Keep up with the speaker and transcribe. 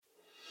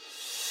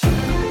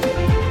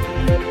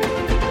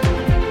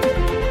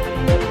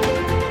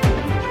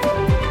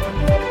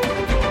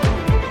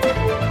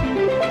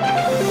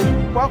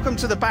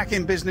the Back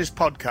in Business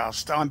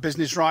podcast. I'm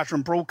business writer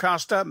and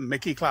broadcaster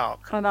Mickey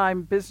Clark. And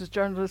I'm business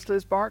journalist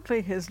Liz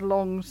Barkley, his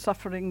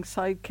long-suffering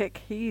sidekick.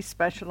 He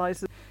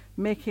specialises in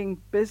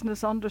making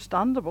business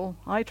understandable.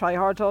 I try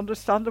hard to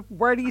understand a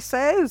word he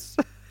says.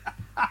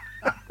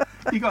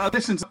 You got to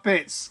listen to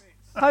bits.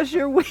 How's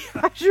your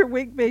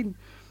week been?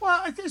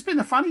 Well, it's been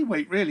a funny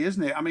week, really,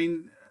 isn't it? I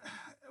mean,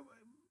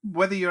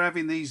 whether you're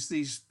having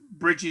these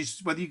bridges,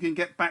 whether you can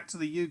get back to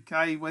the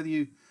UK, whether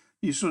you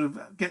sort of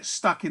get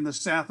stuck in the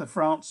south of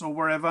France or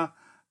wherever,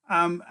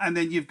 and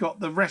then you've got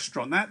the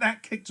restaurant.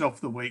 That kicked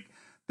off the week.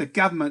 The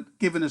government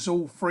giving us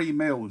all free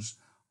meals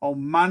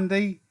on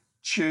Monday,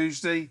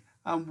 Tuesday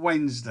and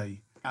Wednesday.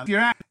 If you're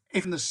out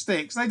in the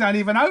sticks, they don't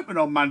even open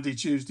on Monday,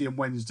 Tuesday and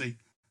Wednesday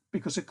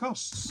because of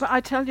costs. But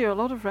I tell you, a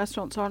lot of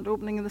restaurants aren't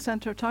opening in the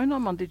centre of town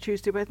on Monday,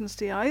 Tuesday,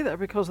 Wednesday either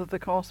because of the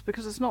cost,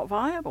 because it's not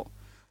viable.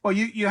 Well,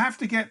 you have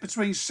to get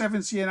between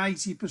 70 and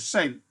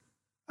 80%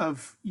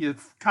 of your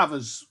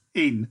covers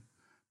in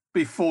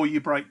before you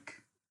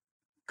break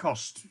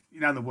cost.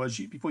 In other words,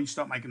 before you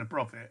start making a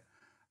profit.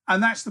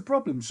 And that's the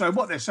problem. So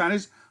what they're saying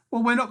is,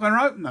 well, we're not going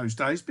to open those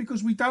days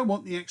because we don't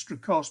want the extra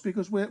cost,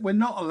 because we're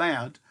not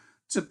allowed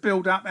to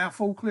build up our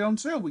full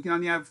clientele. We can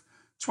only have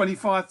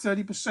 25,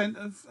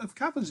 30% of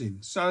covers in.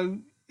 So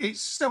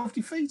it's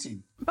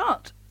self-defeating.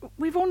 But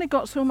we've only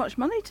got so much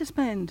money to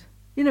spend.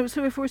 You know,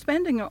 so if we're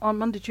spending it on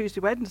Monday,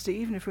 Tuesday, Wednesday,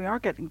 even if we are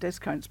getting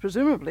discounts,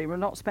 presumably we're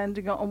not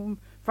spending it on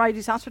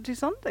Friday, Saturday,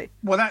 Sunday.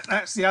 Well,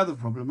 that's the other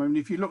problem. I mean,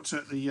 if you looked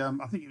at the,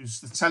 I think it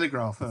was the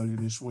Telegraph earlier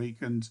this week,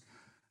 and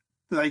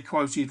they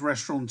quoted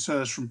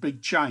restaurateurs from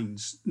big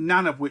chains,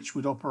 none of which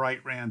would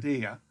operate round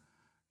here,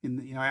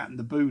 out in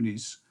the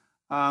boonies.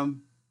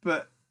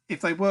 But if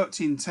they worked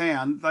in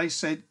town, they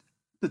said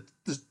that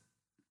the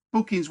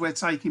bookings we're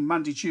taking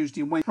Monday,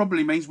 Tuesday, and Wednesday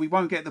probably means we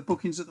won't get the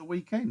bookings at the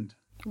weekend.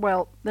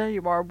 Well, there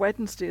you are.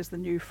 Wednesday is the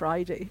new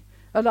Friday.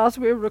 And as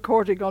we're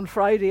recording on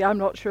Friday, I'm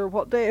not sure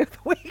what day of the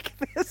week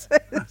this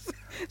is.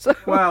 So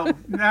well,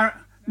 now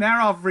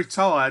I've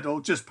retired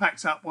or just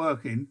packed up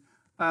working,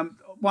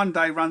 one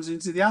day runs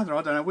into the other.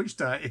 I don't know which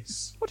day it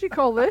is. What do you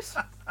call this?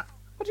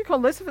 What do you call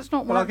this if it's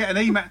not Well, work?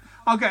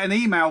 I'll get an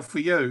email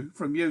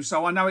from you,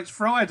 so I know it's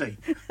Friday.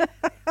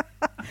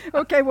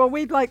 Okay, well,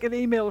 we'd like an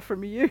email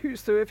from you.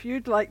 So if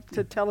you'd like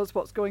to tell us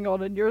what's going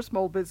on in your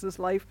small business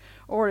life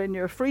or in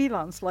your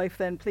freelance life,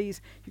 then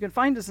please, you can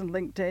find us on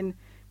LinkedIn.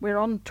 We're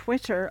on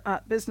Twitter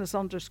at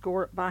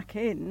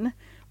business_backin,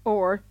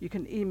 or you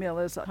can email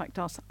us at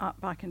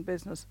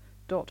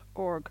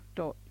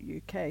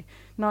backinbusiness.org.uk.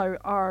 Now,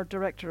 our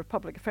Director of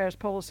Public Affairs,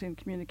 Policy and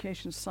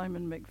Communications,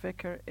 Simon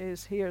McVicker,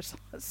 is here.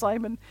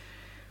 Simon,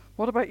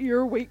 what about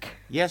your week?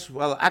 Yes,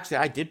 well, actually,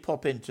 I did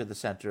pop into the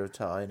centre of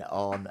town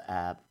on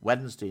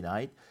Wednesday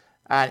night,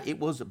 and it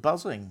was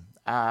buzzing.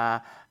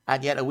 And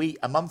yet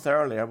a month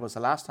earlier was the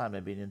last time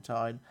I'd been in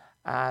town,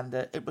 and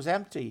it was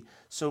empty.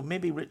 So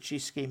maybe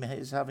Richie's scheme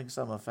is having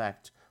some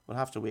effect. We'll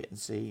have to wait and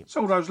see. It's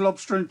all those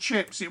lobster and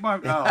chips. It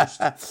won't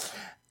last.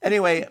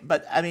 Anyway,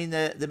 but I mean,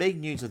 the big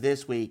news of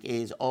this week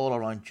is all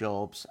around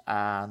jobs,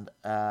 and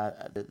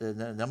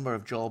the number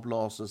of job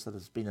losses that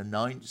has been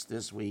announced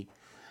this week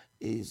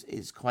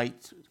is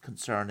quite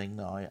concerning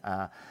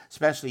now,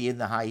 especially in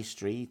the high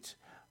street,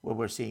 where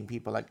we're seeing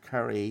people like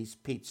Curry's,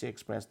 Pizza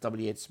Express,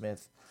 WH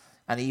Smith,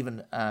 and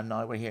even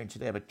now we're hearing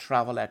today about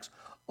Travelex,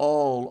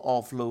 all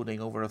offloading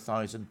over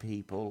 1,000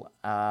 people.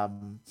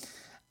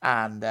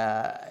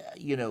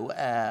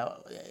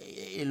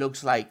 It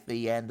looks like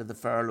the end of the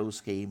furlough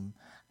scheme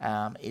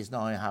is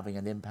now having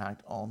an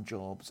impact on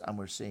jobs, and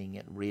we're seeing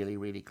it really,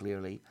 really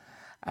clearly.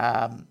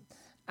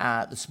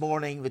 This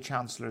morning, the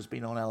Chancellor has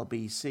been on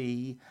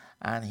LBC,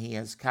 and he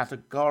has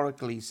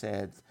categorically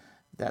said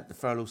that the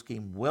furlough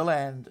scheme will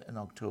end in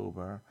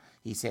October.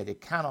 He said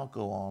it cannot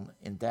go on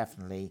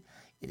indefinitely.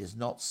 It is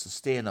not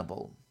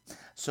sustainable.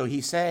 So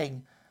he's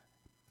saying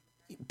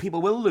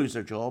people will lose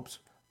their jobs,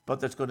 but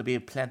there's going to be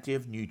plenty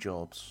of new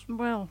jobs.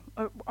 Well,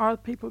 are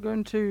people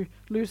going to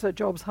lose their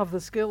jobs, have the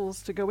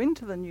skills to go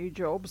into the new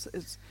jobs,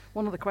 is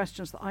one of the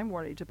questions that I'm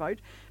worried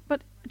about.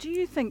 But do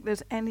you think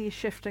there's any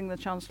shifting the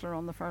Chancellor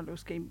on the furlough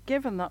scheme,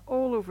 given that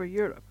all over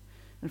Europe,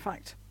 in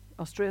fact,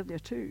 Australia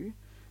too,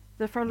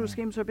 the furlough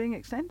schemes are being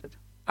extended?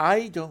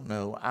 I don't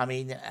know. I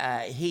mean,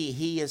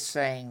 he is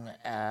saying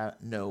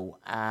no.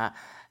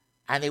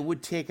 And it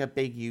would take a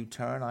big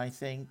U-turn, I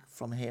think,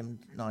 from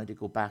him now to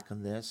go back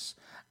on this.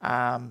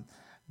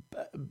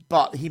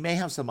 But he may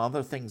have some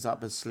other things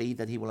up his sleeve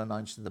that he will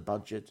announce in the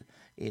budget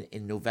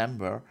in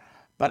November.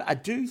 But I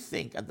do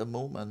think at the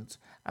moment,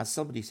 as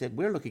somebody said,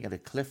 we're looking at a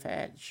cliff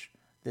edge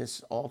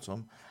this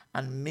autumn,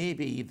 and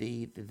maybe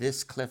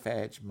this cliff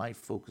edge might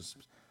focus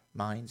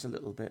minds a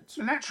little bit.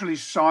 Naturally,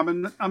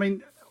 Simon, I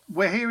mean,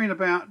 we're hearing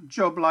about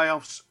job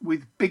layoffs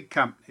with big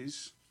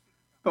companies,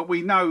 but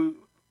we know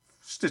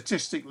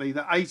statistically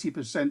that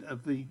 80%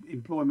 of the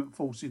employment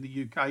force in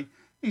the UK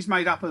is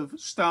made up of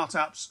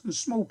startups and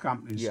small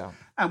companies. Yeah.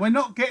 And we're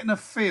not getting a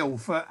feel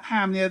for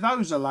how many of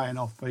those are laying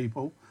off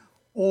people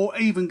or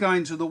even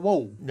going to the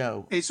wall.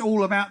 No. It's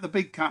all about the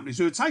big companies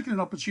who are taking an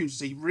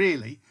opportunity,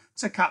 really,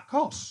 to cut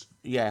costs.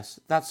 Yes,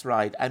 that's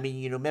right. I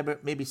mean,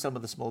 maybe some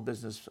of the small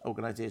business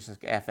organisations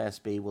like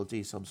FSB will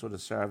do some sort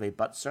of survey,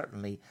 but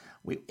certainly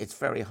it's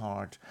very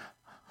hard.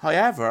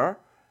 However,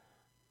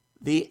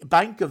 the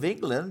Bank of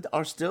England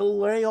are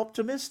still very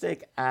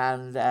optimistic,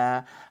 and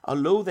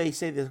although they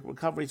say the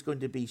recovery is going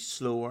to be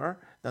slower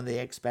than they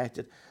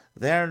expected,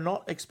 they're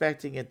not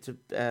expecting it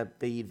to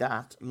be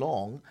that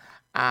long,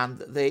 and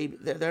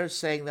they're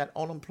saying that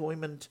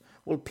unemployment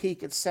will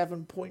peak at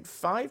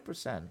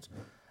 7.5%,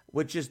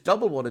 which is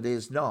double what it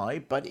is now,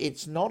 but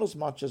it's not as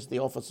much as the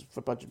Office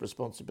for Budget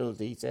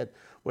Responsibility said,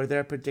 where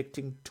they're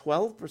predicting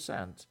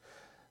 12%.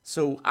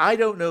 So I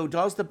don't know,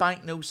 does the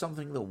bank know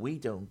something that we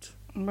don't?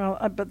 Well,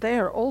 but they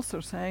are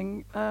also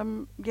saying,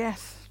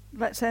 yes,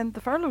 let's end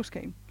the furlough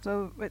scheme.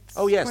 So it's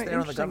quite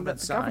they're on the government that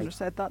the side. governor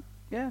said that,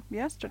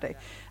 yesterday.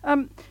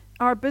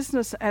 Our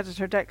business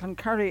editor, Declan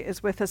Curry,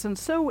 is with us, and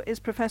so is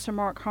Professor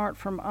Mark Hart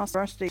from Us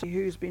University,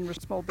 who's been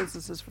with small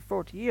businesses for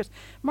 40 years.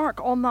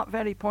 Mark, on that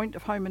very point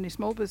of how many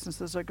small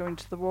businesses are going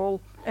to the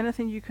wall,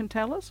 anything you can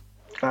tell us?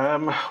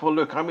 Well,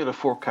 look, I made a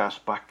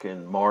forecast back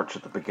in March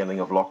at the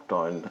beginning of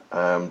lockdown,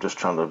 just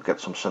trying to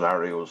get some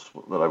scenarios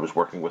that I was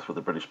working with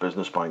the British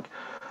Business Bank,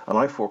 and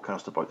I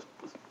forecast about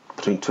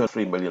between 2 and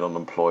 3 million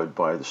unemployed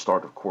by the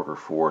start of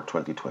Q4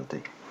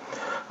 2020,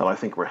 and I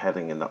think we're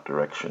heading in that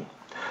direction.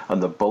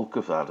 And the bulk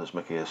of that, as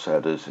Mickey has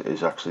said,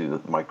 is actually the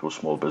micro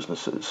small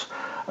businesses.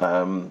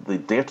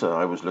 The data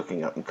I was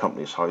looking at in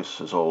Companies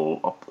House is all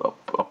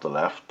up the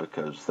left,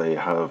 because they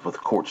have, with the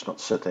courts not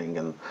sitting,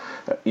 and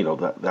the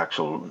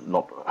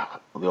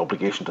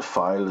obligation to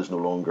file is no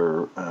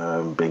longer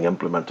being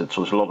implemented.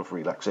 So there's a lot of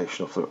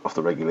relaxation of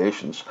the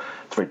regulations.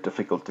 It's very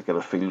difficult to get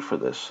a feel for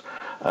this.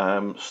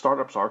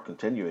 Startups are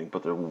continuing,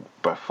 but they're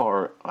by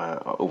far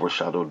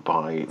overshadowed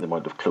by the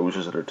amount of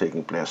closures that are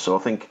taking place. So I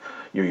think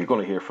you're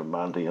going to hear from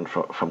Mandy and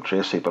from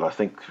Tracy, but I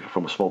think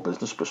from a small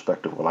business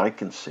perspective, what I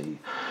can see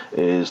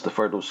is the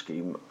furlough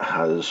scheme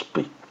has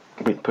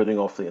been putting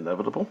off the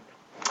inevitable.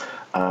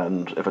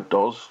 And if it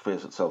does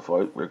phase itself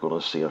out, we're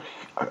going to see an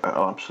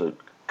absolute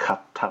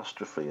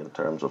catastrophe in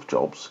terms of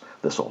jobs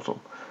this autumn.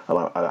 And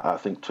I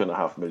think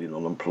 2.5 million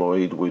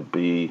unemployed would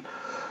be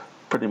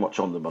pretty much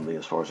on the money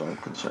as far as I'm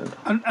concerned.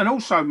 And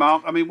also,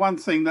 Mark, I mean, one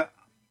thing that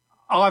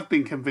I've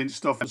been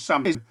convinced of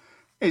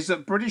is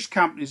that British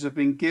companies have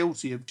been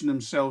guilty of putting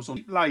themselves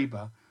on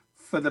labour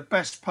for the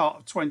best part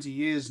of 20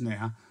 years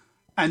now,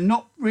 and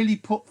not really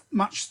put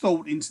much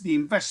thought into the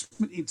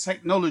investment in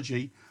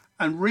technology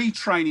and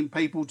retraining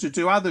people to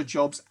do other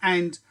jobs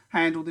and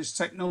handle this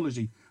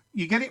technology.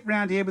 You get it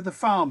round here with the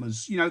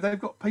farmers. They've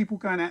got people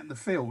going out in the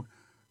field,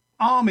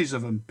 armies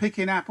of them,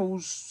 picking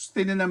apples,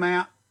 thinning them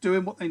out,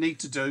 doing what they need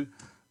to do.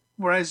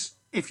 Whereas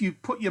if you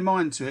put your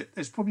mind to it,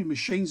 there's probably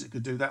machines that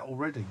could do that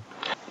already.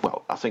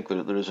 Well, I think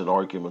there is an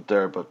argument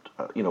there, but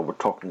we're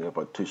talking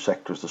about two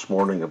sectors this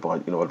morning,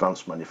 about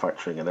advanced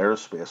manufacturing and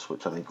aerospace,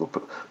 which I think will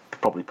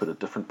probably put a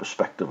different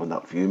perspective on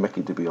that view,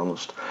 Mickey, to be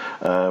honest.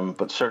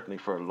 But certainly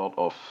for a lot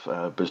of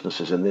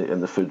businesses in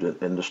the food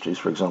industries,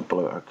 for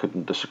example, I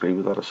couldn't disagree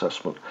with that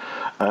assessment.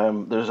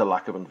 There's a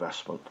lack of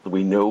investment.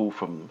 We know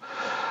from,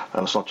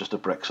 and it's not just a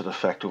Brexit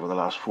effect over the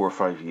last 4 or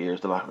 5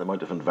 years, the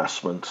amount of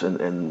investment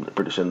in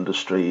British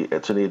industry.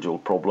 It's an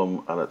age-old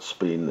problem, and it's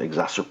been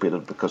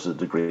exacerbated because of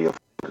the degree of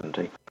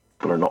uncertainty.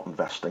 People are not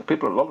investing. A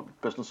lot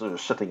of businesses are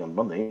sitting on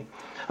money.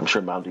 I'm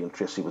sure Mandy and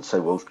Tracy would say,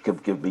 well,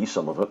 give me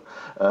some of it.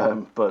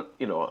 But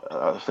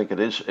I think it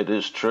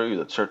is true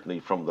that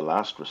certainly from the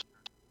last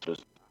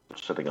recession,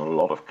 sitting on a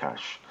lot of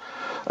cash.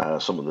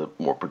 Some of the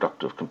more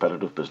productive,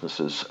 competitive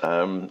businesses,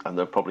 and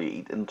they'll probably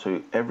eat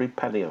into every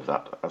penny of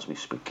that as we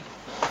speak.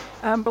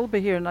 We'll be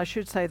here, and I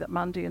should say that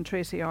Mandy and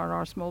Tracy are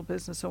our small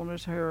business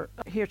owners who are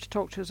here to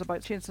talk to us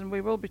about change, and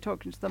we will be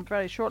talking to them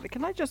very shortly.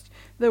 Can I just,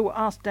 though,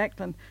 ask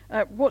Declan,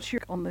 what's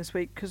your on this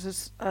week? Because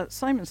as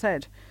Simon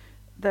said,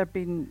 there have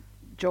been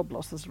job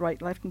losses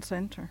right, left and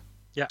centre.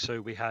 Yeah,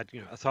 so we had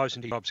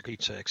 1,000 jobs at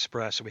Pizza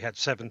Express, and we had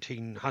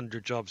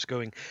 1,700 jobs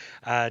going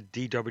at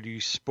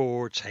DW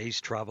Sports, Hayes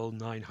Travel,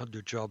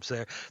 900 jobs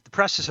there. The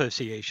Press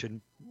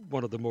Association,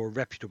 one of the more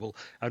reputable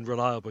and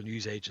reliable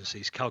news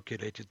agencies,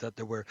 calculated that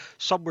there were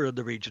somewhere in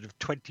the region of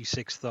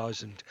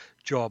 26,000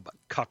 job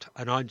cut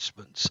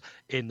announcements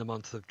in the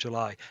month of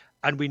July.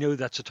 And we know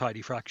that's a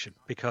tidy fraction,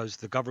 because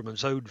the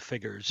government's own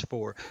figures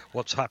for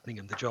what's happening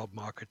in the job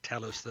market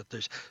tell us that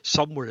there's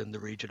somewhere in the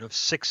region of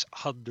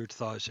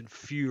 600,000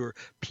 fewer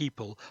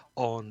people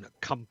on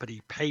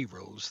company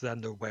payrolls than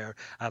there were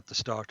at the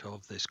start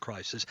of this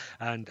crisis.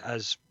 And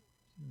as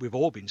we've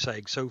all been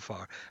saying so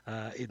far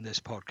in this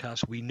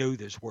podcast, we know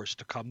there's worse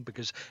to come,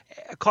 because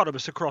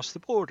economists across the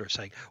board are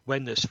saying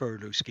when this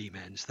furlough scheme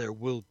ends, there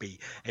will be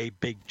a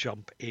big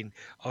jump in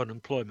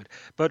unemployment.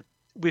 But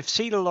we've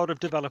seen a lot of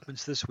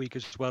developments this week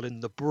as well in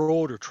the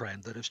broader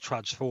trend that is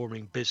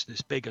transforming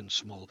business, big and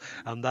small,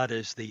 and that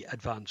is the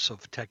advance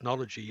of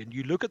technology. And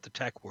you look at the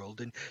tech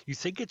world and you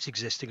think it's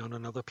existing on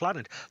another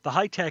planet. The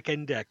high-tech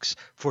index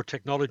for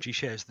technology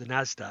shares, the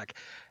NASDAQ,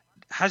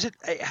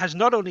 it has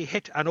not only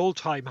hit an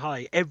all-time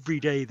high every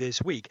day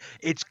this week,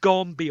 it's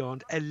gone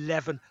beyond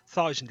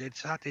 11,000.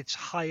 It's at its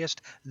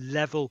highest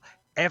level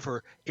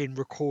ever in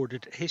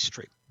recorded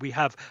history. We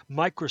have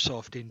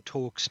Microsoft in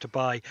talks to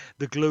buy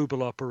the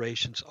global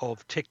operations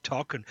of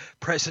TikTok, and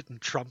President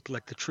Trump,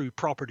 like the true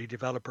property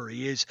developer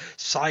he is,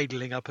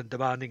 sidling up and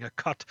demanding a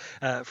cut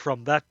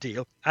from that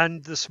deal.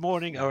 And this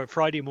morning, or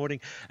Friday morning,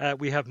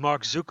 we have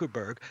Mark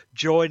Zuckerberg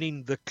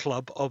joining the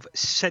club of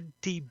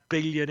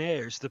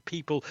centi-billionaires, the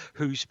people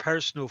whose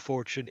personal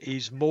fortune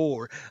is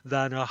more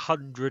than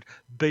 $100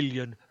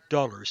 billion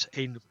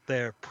in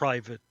their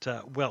private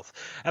wealth.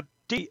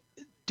 The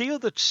deal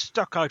that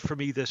stuck out for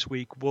me this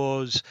week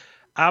was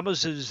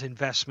Amazon's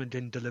investment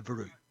in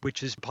Deliveroo,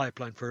 which is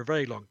pipeline for a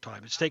very long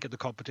time. It's taken the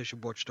competition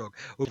watchdog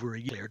over a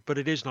year, but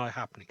it is now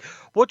happening.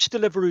 What's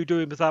Deliveroo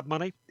doing with that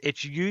money?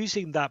 It's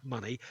using that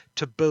money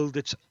to build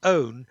its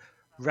own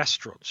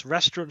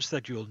restaurants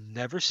that you'll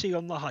never see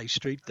on the high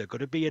street. They're going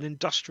to be in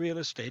industrial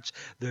estates.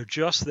 They're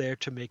just there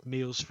to make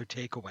meals for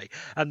takeaway.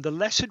 And the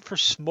lesson for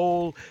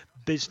small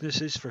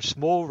businesses, for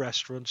small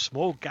restaurants,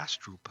 small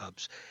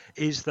gastropubs,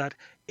 is that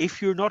if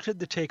you're not in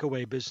the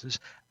takeaway business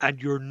and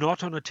you're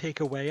not on a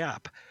takeaway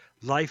app,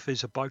 life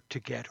is about to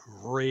get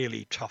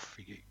really tough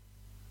for you.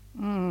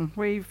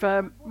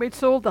 We'd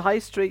sold the high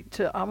street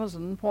to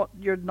Amazon. What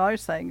you're now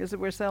saying is that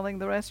we're selling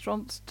the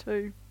restaurants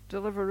to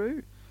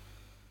Deliveroo.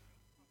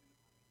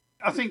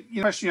 I think the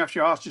question you have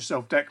to ask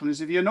yourself, Declan,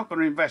 is if you're not going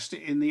to invest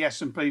it in the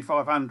S&P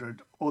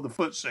 500 or the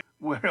FTSE,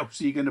 where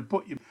else are you going to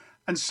put you?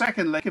 And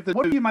secondly,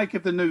 what do you make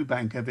of the new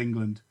Bank of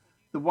England,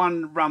 the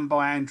one run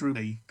by Andrew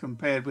Lee,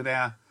 compared with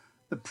the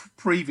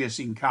previous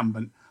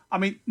incumbent? I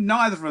mean,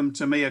 neither of them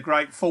to me are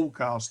great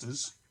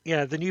forecasters.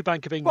 Yeah, the new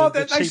Bank of England.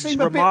 Well, they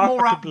seem a bit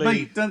more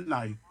upbeat, don't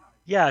they?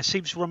 Yeah, it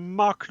seems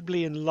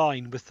remarkably in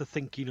line with the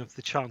thinking of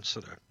the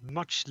Chancellor.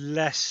 Much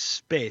less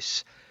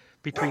space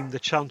between the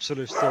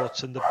Chancellor's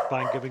thoughts and the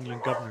Bank of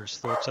England Governor's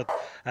thoughts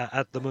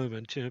at the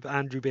moment. You know,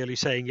 Andrew Bailey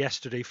saying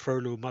yesterday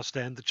furlough must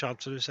end, the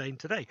Chancellor saying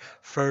today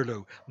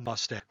furlough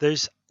must end.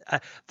 There's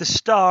the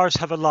stars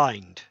have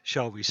aligned,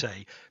 shall we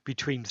say,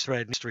 between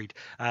Thread Street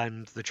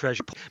and the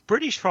Treasury.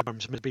 British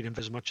farms have been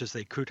invested as much as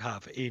they could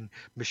have in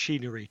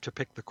machinery to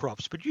pick the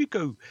crops, but you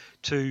go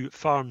to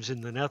farms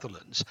in the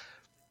Netherlands,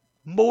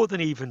 more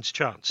than evens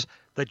chance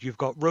that you've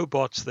got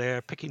robots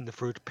there picking the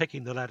fruit,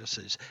 picking the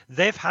lettuces.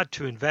 They've had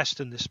to invest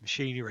in this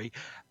machinery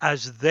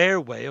as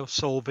their way of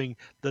solving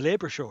the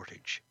labour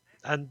shortage.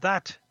 And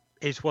that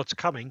is what's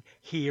coming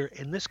here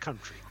in this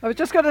country. I was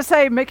just going to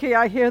say, Mickey,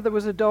 I hear there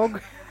was a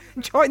dog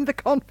joined the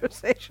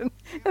conversation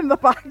in the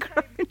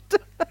background.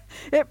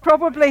 It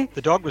probably...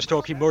 The dog was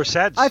talking more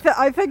sense. I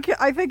think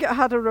it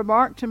had a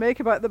remark to make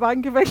about the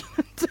Bank of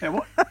England. Yeah,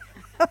 what?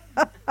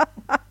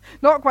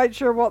 Not quite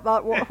sure what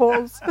that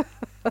holds.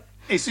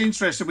 It's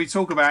interesting. We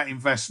talk about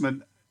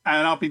investment,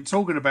 and I've been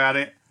talking about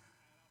it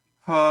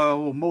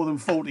for more than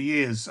 40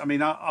 years. I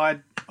mean, I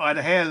had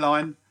a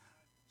hairline,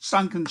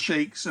 sunken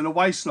cheeks, and a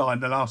waistline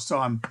the last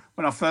time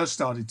when I first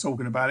started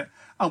talking about it.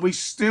 And we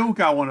still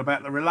go on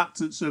about the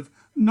reluctance of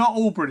not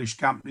all British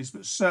companies,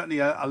 but certainly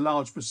a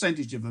large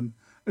percentage of them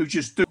who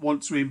just do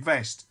want to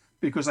invest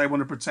because they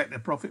want to protect their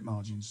profit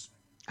margins.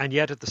 And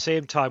yet at the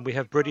same time we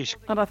have British...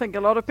 And I think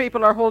a lot of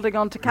people are holding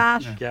on to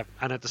cash. Yeah,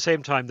 and at the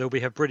same time, though, we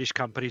have British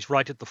companies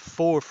right at the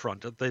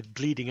forefront, at the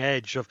bleeding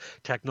edge of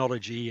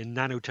technology and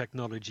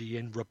nanotechnology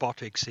and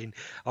robotics, in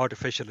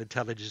artificial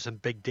intelligence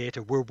and big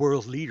data. We're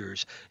world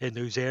leaders in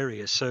those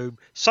areas. So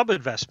some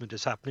investment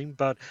is happening,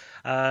 but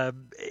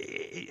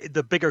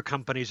the bigger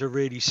companies are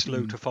really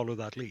slow to follow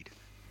that lead.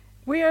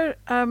 We're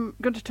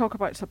going to talk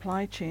about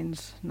supply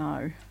chains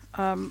now.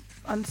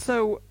 And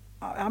so...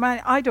 I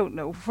mean, I don't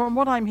know. From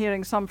what I'm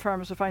hearing, some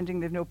firms are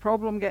finding they've no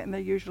problem getting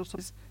their usual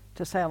supplies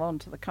to sell on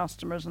to the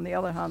customers. On the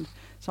other hand,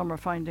 some are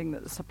finding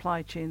that the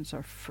supply chains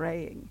are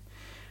fraying.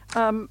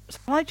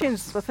 Supply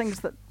chains are the things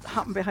that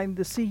happen behind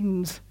the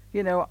scenes.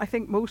 You know, I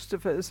think most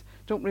of us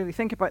don't really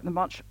think about them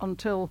much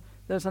until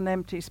there's an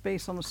empty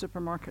space on a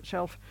supermarket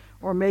shelf,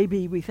 or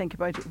maybe we think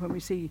about it when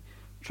we see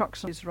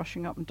trucks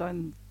rushing up and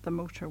down the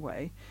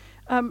motorway.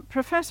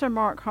 Professor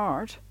Mark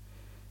Hart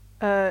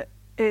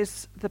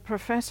is the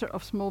Professor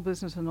of Small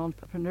Business and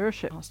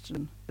Entrepreneurship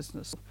Austin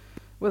Business.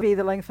 Will be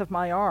the length of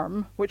my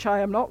arm, which I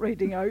am not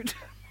reading out,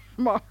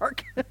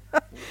 Mark.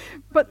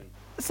 But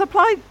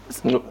supply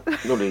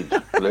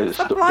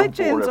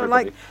chains are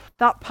like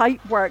that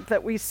pipe work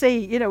that we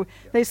see. You know,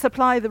 they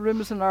supply the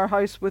rooms in our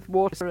house with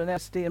water and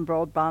SD and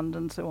broadband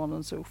and so on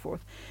and so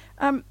forth.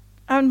 And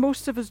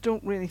most of us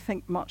don't really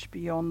think much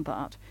beyond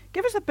that.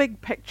 Give us a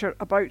big picture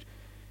about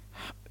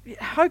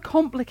how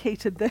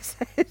complicated this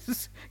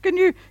is. Can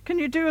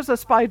you do us a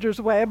spider's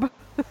web?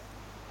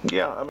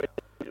 Yeah, I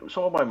mean,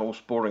 some of my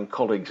most boring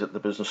colleagues at the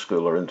business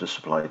school are into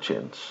supply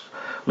chains,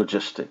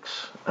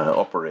 logistics,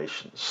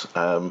 operations.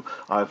 I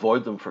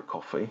avoid them for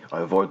coffee.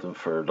 I avoid them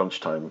for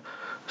lunchtime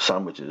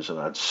sandwiches, and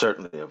I'd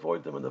certainly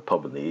avoid them in the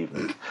pub in the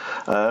evening.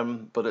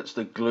 But it's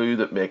the glue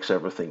that makes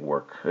everything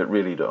work. It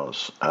really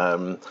does.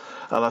 And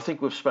I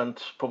think we've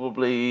spent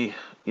probably,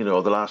 the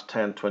last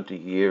 10, 20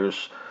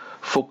 years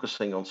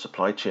focusing on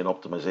supply chain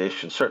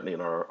optimization, certainly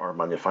in our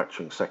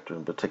manufacturing sector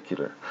in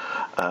particular.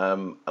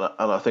 And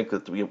I think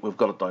that we've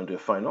got it down to a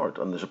fine art,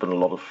 and there's been a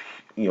lot of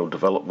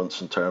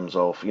developments in terms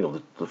of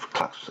the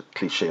classic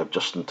cliche of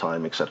just in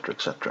time, etc.,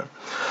 etc.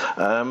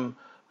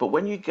 But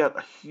when you get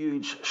a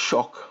huge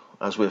shock,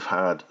 as we've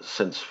had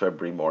since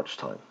February, March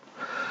time,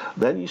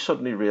 then you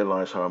suddenly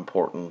realize how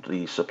important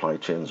these supply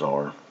chains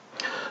are.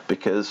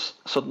 Because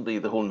suddenly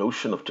the whole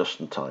notion of just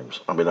in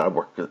times, I mean, I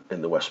work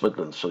in the West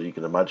Midlands, so you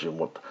can imagine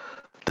what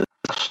the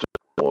disaster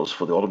was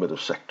for the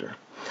automotive sector.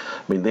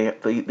 I mean,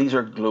 these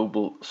are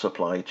global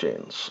supply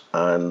chains,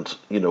 and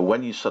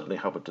when you suddenly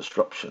have a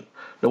disruption.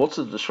 Now, what's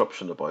the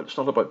disruption about? It's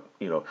not about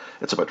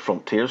it's about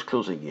frontiers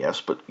closing, yes,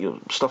 but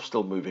stuff's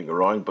still moving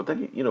around. But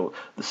then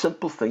the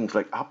simple things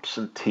like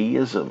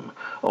absenteeism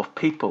of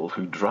people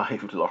who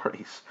drive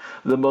lorries,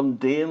 the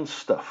mundane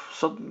stuff.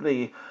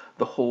 Suddenly,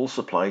 the whole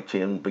supply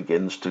chain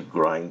begins to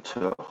grind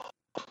to a halt.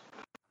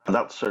 And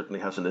that certainly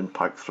has an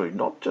impact through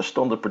not just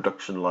on the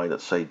production line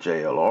at, say,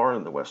 JLR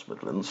in the West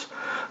Midlands,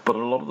 but a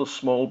lot of the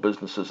small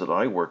businesses that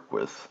I work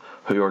with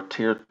who are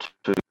tier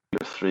 2,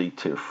 tier 3,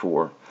 tier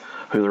 4,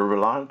 who are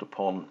reliant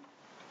upon.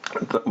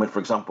 I mean, for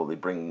example,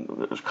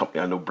 there's a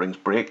company I know brings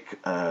brake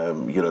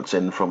units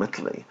in from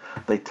Italy.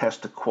 They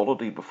test the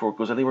quality before it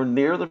goes anywhere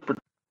near the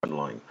production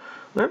line.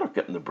 They're not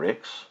getting the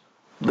brakes.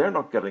 They're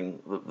not getting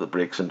the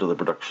brakes into the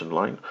production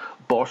line.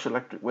 Bosch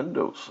electric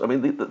windows. I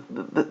mean,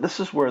 this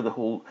is where the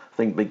whole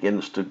thing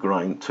begins to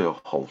grind to a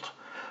halt.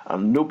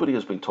 And nobody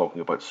has been talking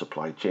about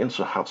supply chain,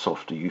 so hats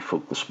off to you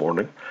folk this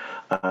morning.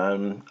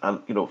 And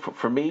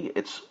for me,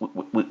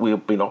 we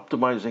have been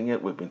optimizing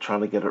it. We've been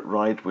trying to get it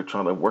right. We're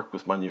trying to work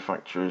with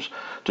manufacturers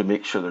to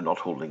make sure they're not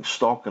holding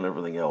stock and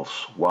everything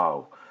else.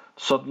 Wow.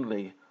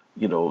 Suddenly,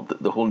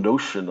 the whole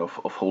notion of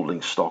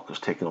holding stock has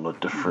taken on a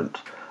different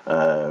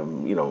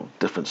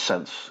different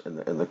sense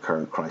in the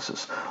current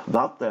crisis.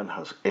 That then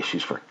has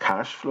issues for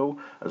cash flow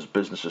as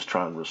businesses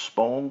try and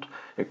respond.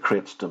 It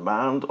creates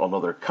demand on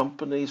other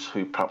companies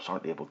who perhaps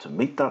aren't able to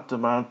meet that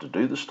demand to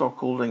do the stock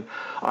holding.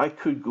 I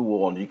could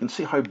go on. You can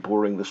see how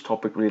boring this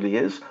topic really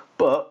is,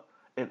 but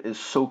it is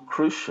so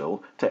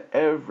crucial to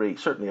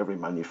certainly every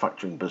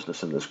manufacturing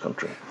business in this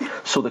country.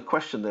 So the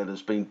question then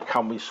has been,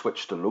 can we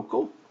switch to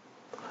local?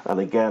 And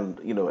again,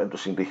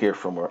 interesting to hear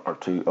from our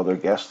two other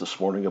guests this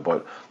morning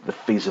about the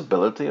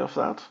feasibility of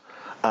that,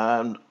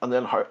 and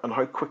then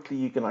how quickly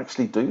you can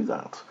actually do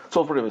that. It's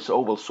all very much,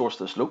 we'll source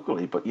this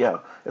locally, but yeah,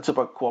 it's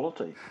about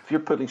quality. If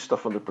you're putting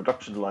stuff on the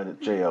production line at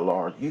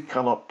JLR, you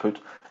cannot put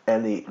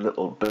any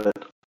little bit of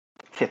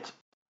kit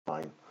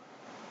line.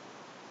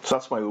 So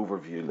that's my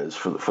overview, Liz,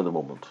 for the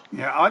moment.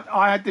 Yeah,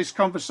 I had this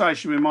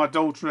conversation with my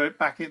daughter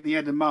back at the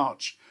end of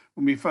March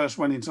when we first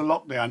went into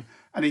lockdown,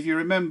 and if you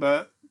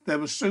remember, there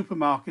were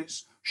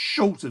supermarkets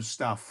short of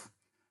stuff.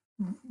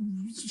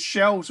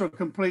 Shelves were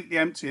completely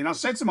empty. And I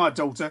said to my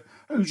daughter,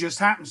 who just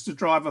happens to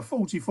drive a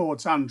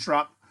 44-ton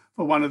truck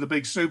for one of the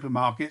big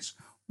supermarkets,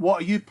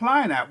 what are you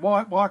playing at?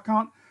 Why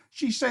can't...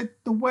 She said,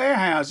 the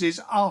warehouses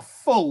are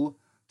full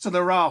to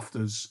the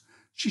rafters.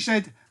 She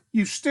said,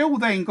 you've still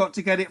then got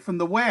to get it from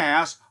the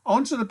warehouse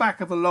onto the back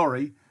of a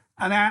lorry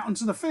and out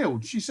onto the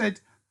field. She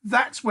said,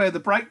 that's where the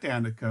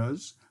breakdown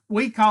occurs.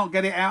 We can't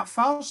get it out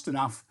fast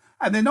enough.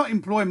 And they're not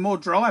employing more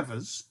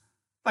drivers.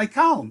 They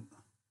can't.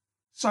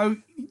 So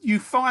you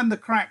find the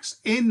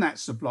cracks in that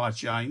supply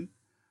chain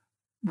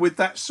with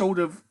that sort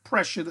of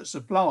pressure that's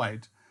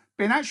applied.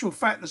 But in actual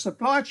fact, the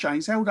supply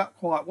chain's held up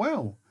quite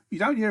well. You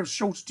don't hear of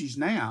shortages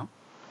now.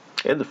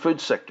 In the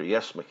food sector,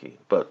 yes, Mickey.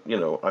 But,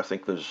 I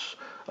think there's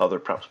other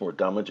perhaps more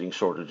damaging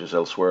shortages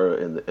elsewhere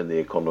in the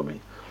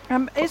economy.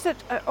 Is it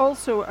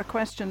also a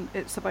question,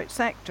 it's about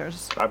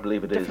sectors? I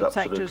believe it is,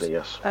 absolutely,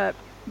 sectors. Yes.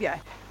 Yeah,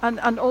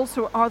 and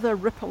also, are there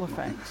ripple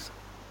effects?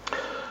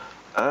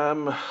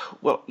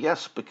 Well,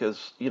 yes,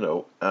 because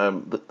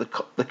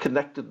the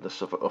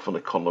connectedness of an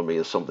economy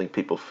is something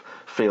people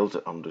fail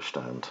to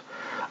understand,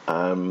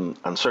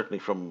 and certainly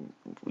from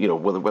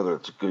whether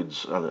it's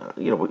goods, and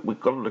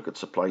we've got to look at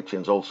supply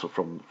chains also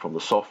from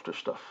the softer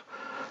stuff.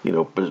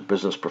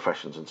 Business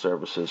professions and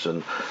services,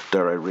 and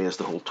dare I raise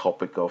the whole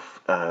topic of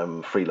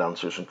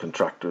freelancers and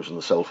contractors and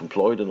the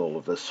self-employed and all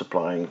of this,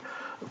 supplying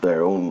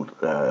their own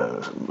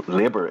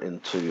labour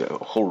into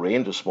a whole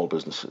range of small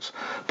businesses.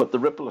 But the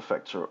ripple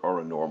effects are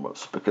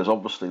enormous, because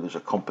obviously there's a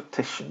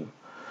competition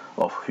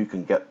of who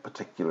can get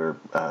particular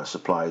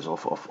supplies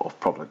of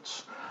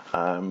products.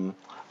 And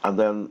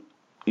then,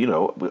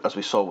 as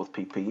we saw with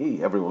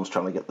PPE, everyone's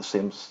trying to get the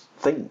same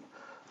thing.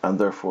 And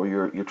therefore,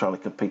 you're trying to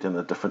compete in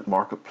a different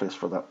marketplace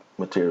for that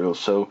material.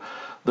 So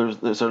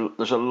there's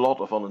a lot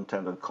of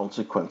unintended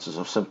consequences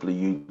of simply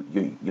you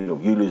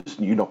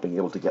not being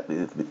able to get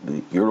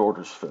your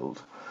orders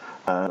filled,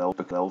 and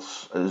everyone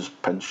else is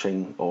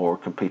pinching or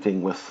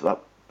competing with that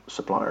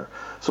supplier.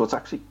 So it's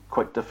actually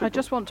quite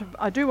difficult.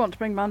 I do want to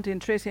bring Mandy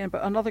and Tracy in,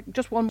 but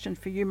just one question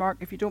for you, Mark,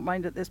 if you don't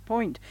mind at this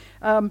point.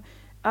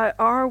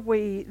 are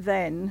we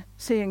then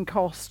seeing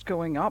costs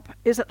going up?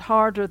 Is it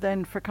harder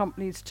then for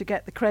companies to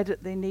get the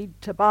credit they need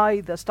to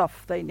buy the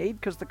stuff they need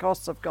because the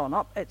costs have gone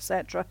up,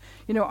 etc.?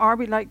 You know, are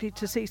we likely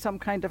to see some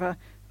kind of a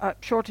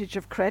shortage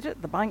of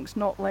credit, the banks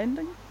not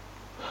lending?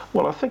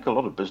 Well, I think a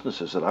lot of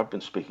businesses that I've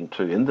been speaking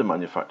to in the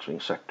manufacturing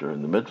sector,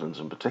 in the Midlands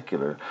in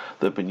particular,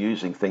 they've been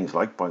using things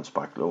like bounce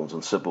back loans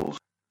and CBILS to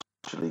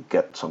actually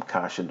get some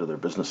cash into their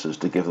businesses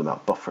to give them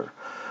that buffer.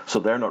 So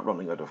they're not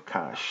running out of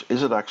cash.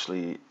 Is it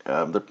actually, I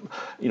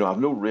have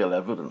no real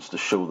evidence to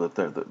show that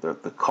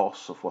the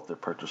costs of what they're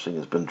purchasing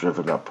has been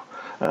driven up,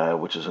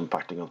 which is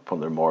impacting upon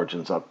their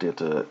margins. That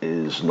data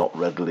is not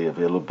readily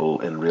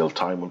available in real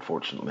time,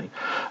 unfortunately.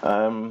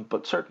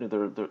 But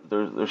certainly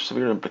there's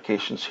severe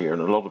implications here,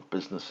 and a lot of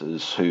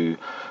businesses who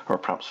are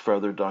perhaps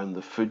further down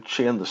the food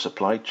chain, the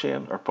supply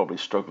chain, are probably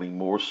struggling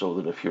more so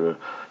than if you're,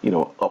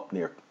 up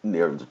near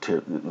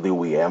the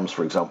OEMs,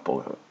 for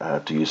example,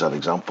 to use that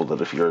example,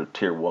 that if you're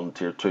tier 1,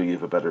 tier 2, you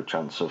have a better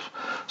chance of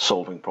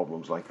solving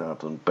problems like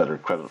that and better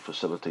credit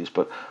facilities.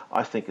 But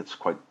I think it's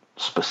quite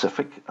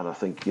specific, and I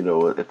think,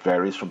 it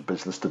varies from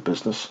business to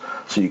business.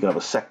 So you can have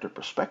a sector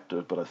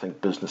perspective, but I think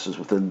businesses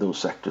within those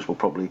sectors will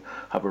probably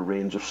have a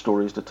range of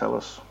stories to tell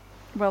us.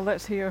 Well,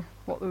 let's hear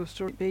what those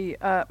stories be.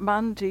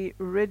 Mandy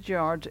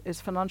Ridyard is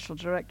Financial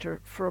Director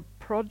for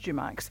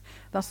Produmax.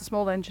 That's a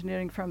small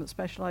engineering firm that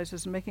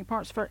specialises in making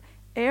parts for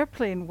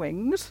airplane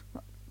wings.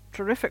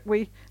 Terrific.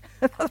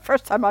 That's the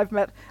first time I've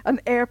met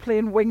an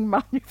airplane wing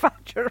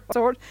manufacturer of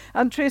sort.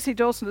 And Tracy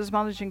Dawson is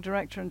Managing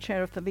Director and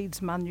Chair of the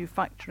Leeds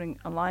Manufacturing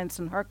Alliance,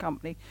 and her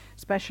company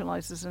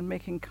specialises in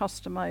making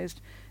customised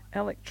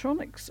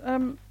electronics.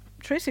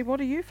 Tracy,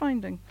 what are you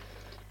finding?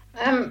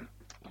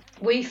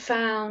 We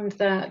found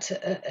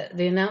that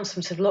the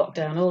announcement of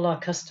lockdown, all our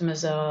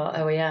customers are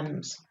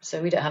OEMs,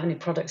 so we don't have any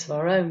products of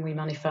our own. We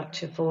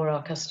manufacture for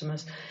our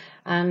customers,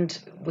 and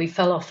we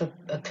fell off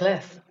a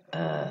cliff.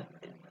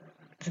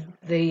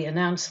 The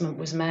announcement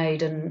was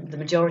made, and the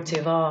majority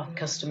of our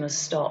customers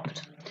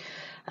stopped.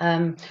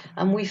 And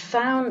we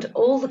found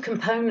all the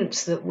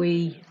components that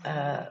we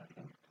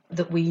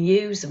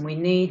use and we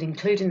need,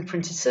 including the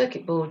printed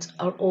circuit boards,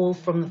 are all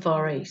from the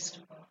Far East.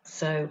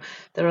 So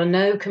there are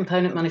no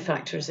component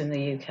manufacturers in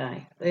the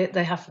UK.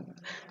 They have,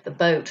 the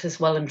boat has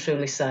well and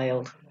truly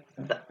sailed.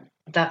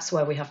 That's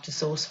where we have to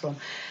source from.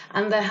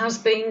 And there has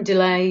been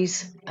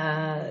delays,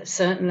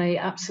 certainly,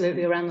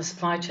 absolutely, around the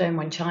supply chain.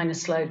 When China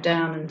slowed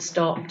down and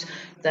stopped,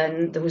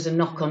 then there was a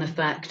knock-on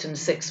effect, and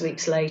 6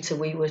 weeks later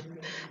we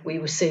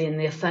were seeing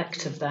the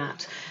effect of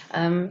that,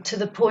 to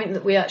the point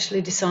that we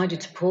actually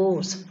decided to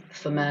pause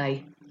for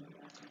May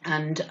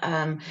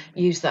and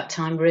use that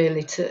time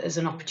really as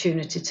an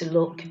opportunity to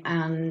look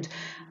and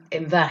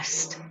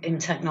invest in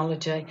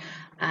technology.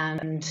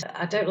 And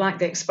I don't like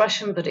the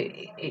expression, but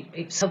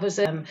it covers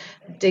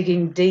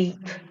digging deep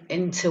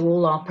into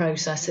all our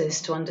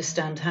processes to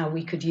understand how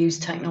we could use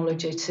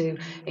technology to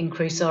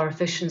increase our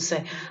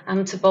efficiency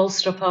and to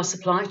bolster up our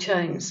supply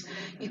chains.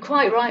 You're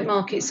quite right,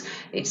 Mark.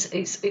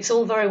 It's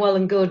all very well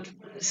and good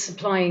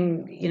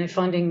supplying,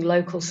 finding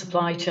local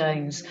supply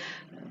chains,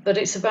 but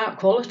it's about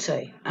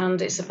quality,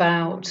 and it's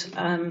about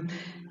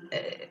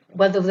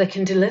whether they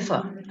can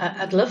deliver.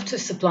 I'd love to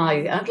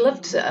supply.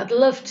 I'd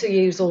love to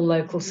use all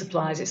local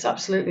supplies. It's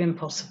absolutely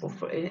impossible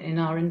in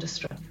our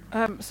industry.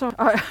 So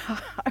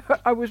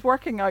I was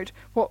working out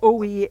what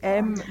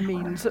OEM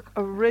means.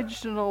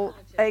 Original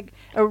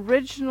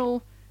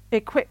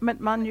equipment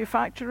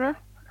manufacturer.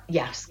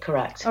 Yes,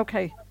 correct.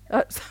 Okay.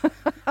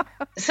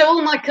 So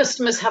all my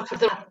customers have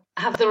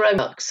their own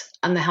products,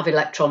 and they have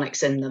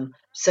electronics in them.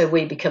 So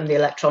we become the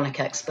electronic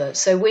experts.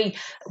 So we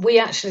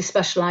actually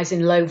specialise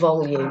in low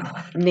volume,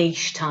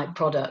 niche type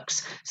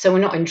products. So we're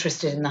not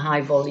interested in the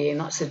high volume.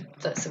 That's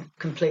a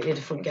completely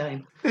different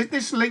game.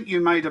 This link you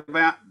made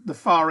about the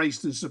Far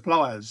Eastern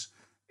suppliers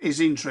is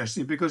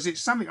interesting, because it's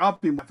something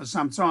I've been with for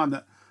some time,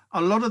 that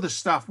a lot of the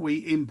stuff we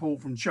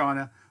import from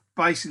China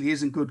basically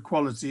isn't good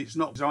quality. It's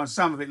not designed.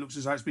 Some of it looks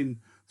as though it's been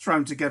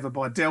thrown together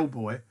by Del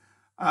Boy.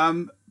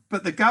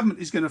 But the government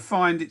is going to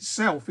find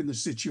itself in the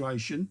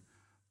situation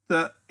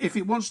that if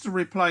it wants to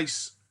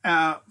replace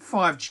our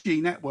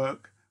 5G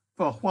network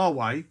for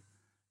Huawei,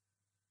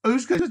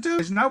 who's going to do it?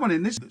 There's no one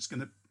in this that's going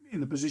to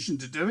in a position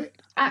to do it.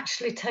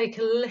 Actually take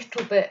a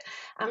little bit.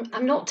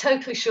 I'm not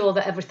totally sure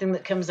that everything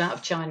that comes out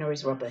of China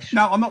is rubbish.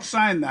 No, I'm not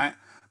saying that,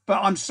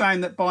 but I'm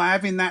saying that by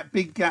having that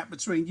big gap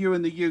between you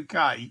and the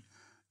UK,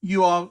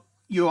 you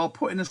are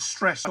putting a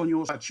stress on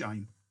your supply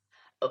chain.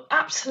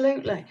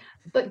 Absolutely.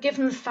 But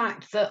given the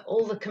fact that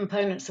all the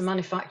components are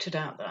manufactured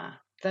out there,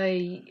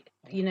 they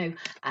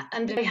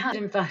had to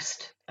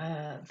invest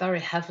very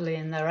heavily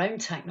in their own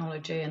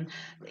technology. And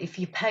if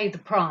you pay the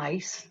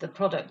price, the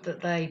product that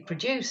they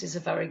produce is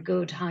a very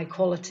good, high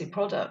quality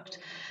product.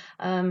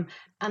 And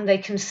they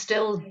can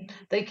still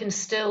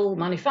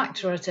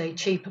manufacture at a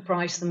cheaper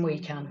price than we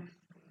can.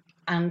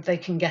 And they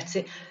can get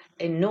it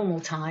in normal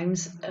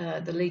times,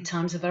 the lead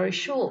times are very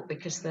short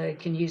because they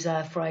can use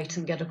air freight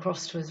and get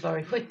across to us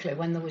very quickly.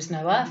 When there was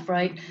no air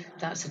freight,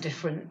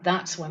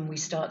 that's when we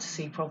start to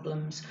see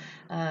problems,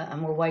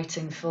 and we're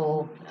waiting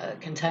for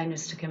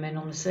containers to come in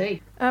on the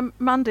sea.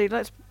 Mandy,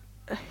 let's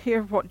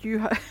hear what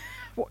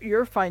what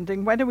you're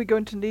finding. When are we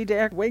going to need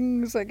air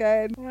wings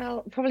again?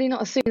 Well, probably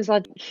not as soon as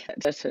I'd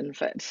certain,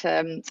 but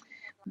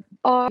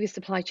our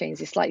supply chains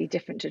is slightly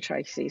different to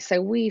Tracy's.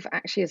 So we've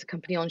actually, as a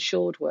company,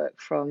 onshored work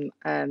from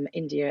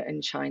India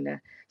and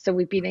China. So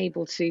we've been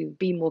able to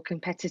be more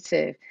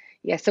competitive.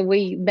 Yeah, so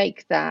we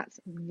make that.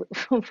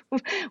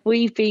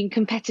 We've been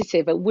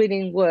competitive at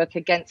winning work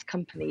against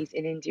companies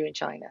in India and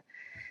China.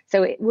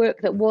 So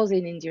work that was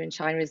in India and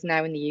China is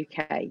now in the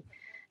UK.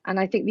 And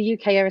I think the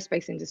UK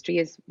aerospace industry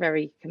is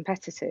very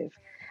competitive.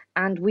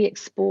 And we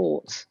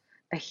export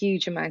a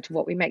huge amount of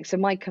what we make. So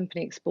my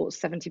company exports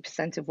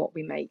 70% of what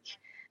we make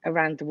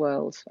around the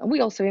world. And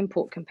we also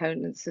import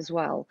components as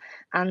well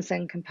and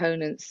send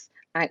components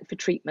out for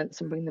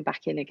treatments and bring them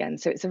back in again.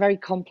 So it's a very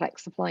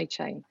complex supply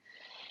chain.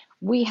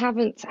 We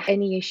haven't had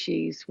any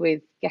issues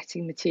with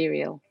getting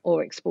material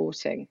or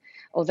exporting,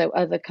 although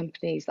other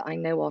companies that I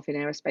know of in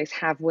aerospace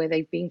have, where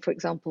they've been, for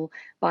example,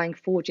 buying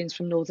forgings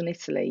from northern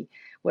Italy,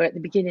 where at the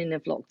beginning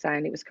of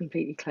lockdown it was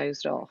completely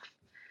closed off.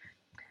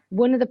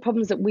 One of the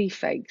problems that we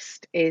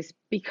faced is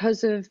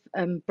because of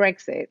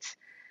Brexit,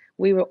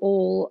 we were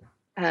all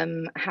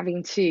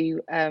having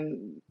to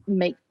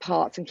make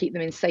parts and keep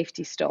them in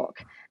safety stock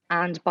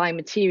and buy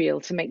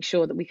material to make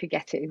sure that we could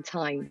get it in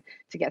time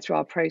to get through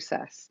our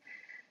process.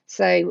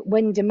 So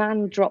when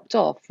demand dropped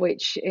off,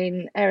 which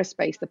in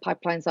aerospace, the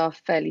pipelines are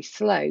fairly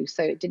slow,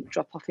 so it didn't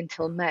drop off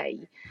until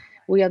May,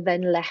 we are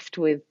then left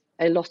with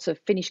a lot of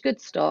finished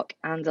goods stock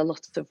and a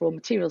lot of raw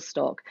material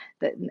stock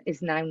that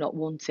is now not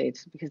wanted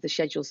because the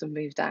schedules have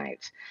moved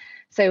out.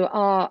 So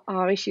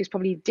our issue is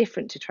probably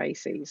different to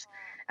Tracy's.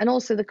 And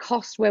also the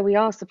cost where we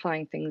are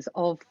supplying things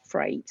of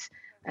freight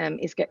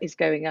is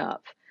going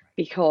up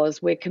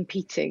because we're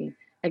competing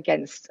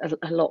against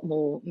a lot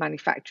more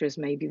manufacturers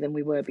maybe than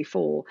we were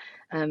before,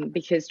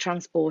 because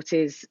transport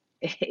is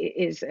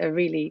a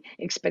really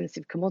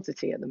expensive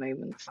commodity at the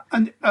moment.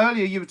 And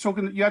earlier you were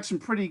talking, you had some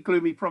pretty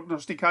gloomy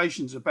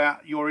prognostications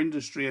about your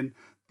industry and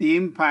the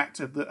impact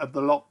of the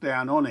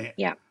lockdown on it.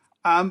 Yeah.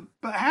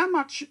 But how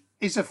much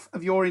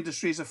of your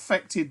industry is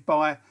affected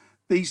by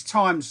these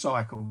time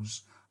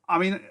cycles? I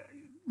mean,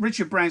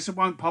 Richard Branson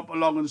won't pop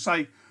along and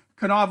say,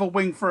 "Can I have a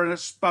wing for a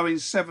Boeing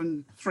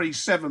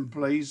 737,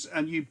 please?"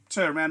 And you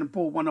turn around and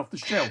pull one off the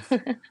shelf.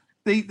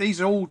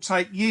 These all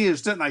take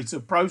years, don't they,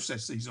 to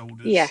process these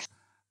orders? Yes.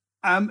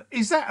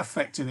 Is that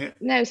affecting it?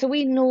 No, so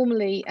we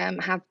normally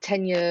have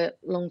 10-year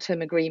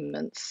long-term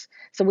agreements.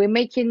 So we're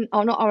making,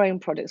 not our own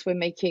products, we're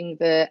making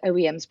the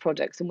OEM's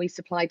products, and we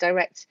supply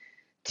direct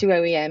to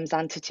OEMs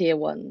and to tier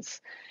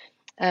ones.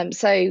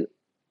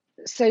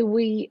 So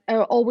we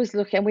are always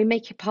looking, and we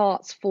make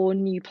parts for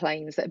new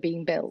planes that are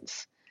being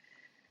built.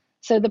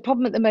 So the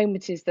problem at the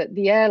moment is that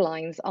the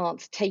airlines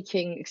aren't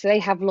taking, so they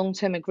have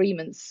long-term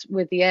agreements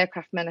with the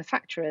aircraft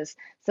manufacturers,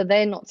 so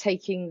they're not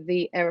taking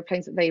the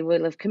aeroplanes that they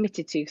will have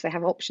committed to because they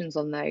have options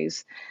on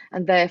those,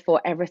 and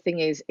therefore everything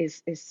is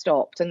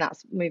stopped, and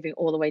that's moving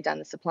all the way down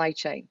the supply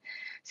chain.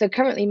 So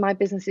currently my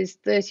business is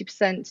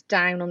 30%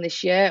 down on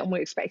this year, and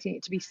we're expecting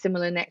it to be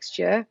similar next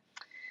year.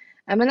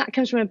 And that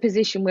comes from a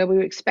position where we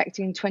were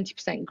expecting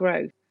 20%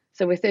 growth.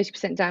 So we're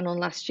 30% down on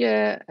last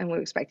year, and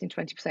we're expecting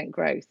 20%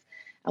 growth.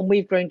 And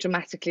we've grown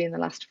dramatically in the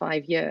last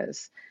 5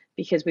 years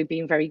because we've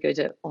been very good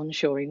at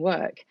onshoring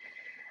work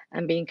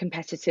and being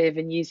competitive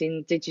and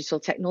using digital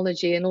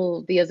technology and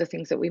all the other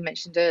things that we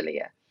mentioned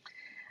earlier.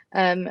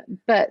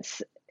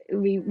 But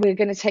we're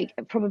going to take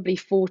probably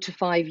 4 to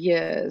 5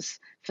 years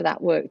for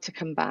that work to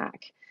come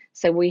back.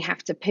 So we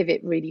have to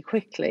pivot really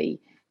quickly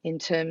in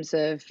terms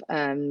of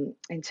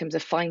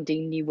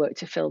finding new work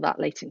to fill that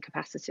latent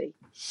capacity.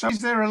 So is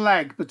there a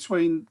lag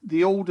between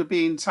the order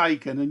being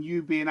taken and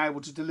you being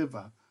able to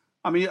deliver?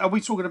 I mean, are we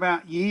talking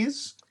about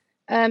years?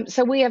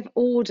 So we have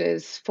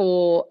orders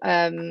for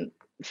 10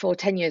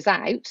 years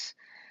out,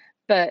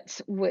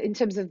 but in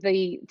terms of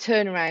the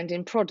turnaround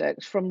in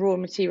product from raw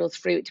materials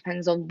through, it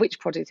depends on which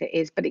product it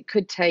is, but it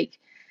could take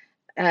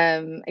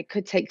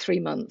 3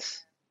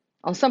 months.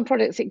 On some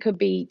products, it could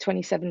be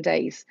 27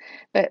 days.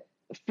 But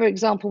for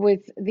example,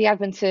 with the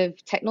advent of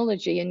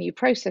technology and new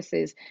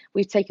processes,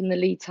 we've taken the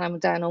lead time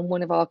down on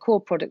one of our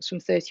core products from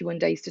 31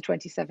 days to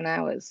 27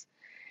 hours.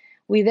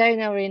 We then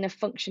are in a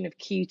function of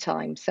queue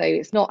time. So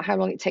it's not how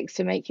long it takes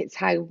to make, it's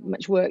how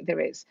much work there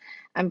is.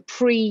 And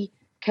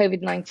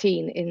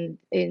pre-COVID-19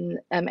 in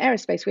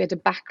aerospace, we had a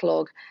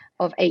backlog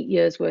of 8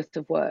 years worth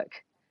of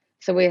work.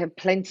 So we have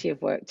plenty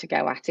of work to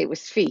go at. It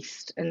was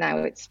feast, and now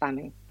it's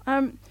famine.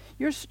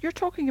 You're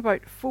talking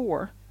about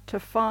 4 to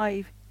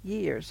 5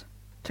 years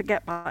to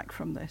get back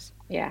from this.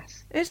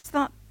 Yes. Is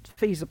that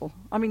feasible?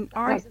 I mean,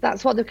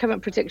 that's what the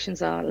current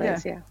predictions are,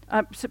 Liz, yeah.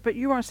 But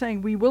you are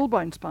saying we will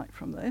bounce back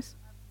from this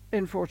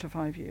in 4 to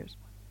 5 years?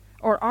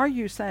 Or are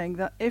you saying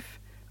that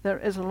if there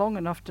is a long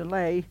enough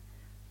delay,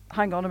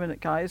 hang on a minute,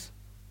 guys,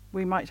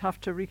 we might have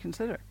to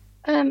reconsider?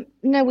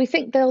 No, we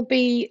think there won't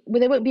be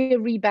a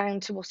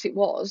rebound to what it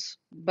was,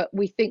 but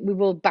we think we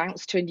will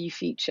bounce to a new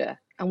future,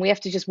 and we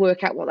have to just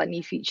work out what that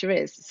new future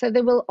is. So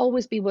there will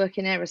always be work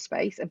in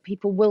aerospace, and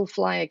people will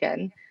fly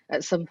again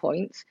at some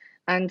point.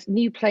 And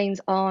new planes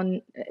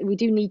we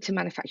do need to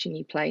manufacture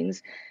new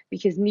planes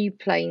because new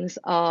planes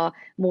are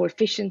more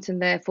efficient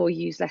and therefore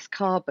use less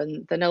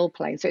carbon than old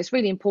planes. So it's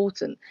really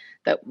important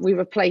that we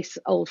replace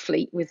old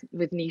fleet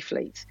with new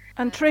fleet.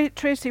 And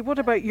Tracy, what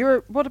about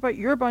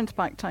your bounce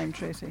back time,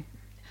 Tracy?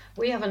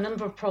 We have a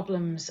number of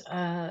problems.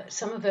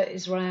 Some of it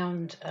is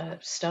around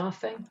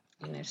staffing.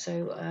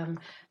 The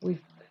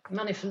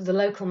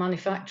local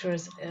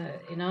manufacturers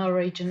in our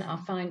region are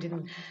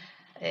finding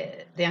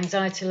the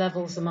anxiety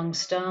levels among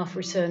staff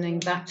returning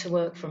back to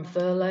work from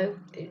furlough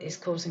is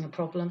causing a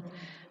problem.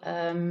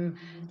 Some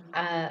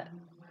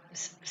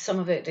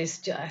of it is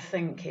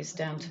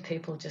down to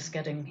people just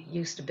getting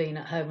used to being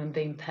at home and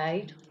being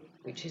paid,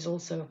 which is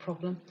also a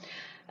problem.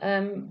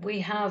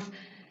 We have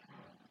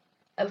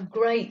a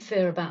great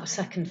fear about a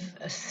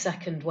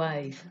second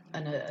wave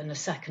and a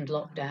second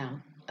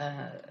lockdown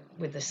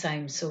with the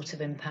same sort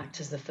of impact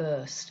as the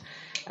first.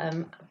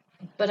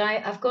 But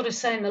I've got to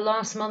say, in the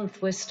last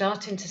month, we're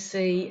starting to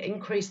see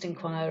increased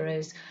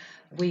inquiries.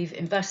 We've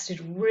invested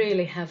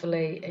really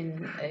heavily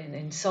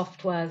in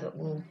software that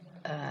will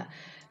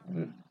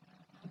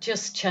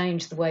just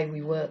change the way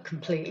we work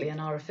completely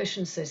and our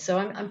efficiencies. So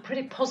I'm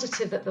pretty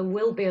positive that there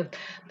will be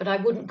but I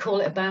wouldn't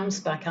call it a bounce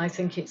back. I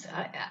think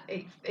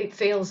it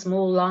feels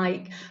more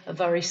like a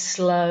very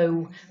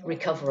slow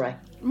recovery.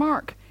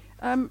 Mark,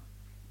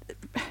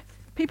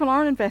 people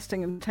are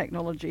investing in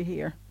technology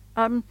here.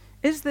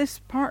 Is this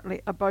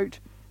partly about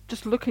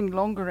just looking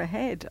longer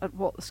ahead at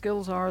what the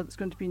skills are that's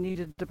going to be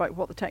needed, about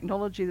what the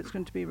technology that's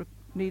going to be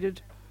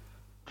needed?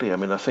 I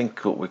mean, I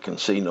think what we can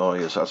see now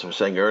is, as I was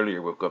saying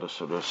earlier, we've got a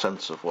sort of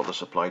sense of what a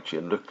supply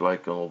chain looked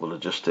like and all the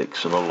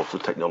logistics and all of the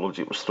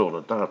technology that was thrown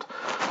at that.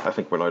 I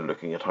think we're now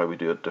looking at how we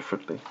do it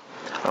differently.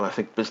 And I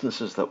think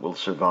businesses that will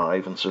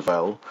survive and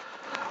survive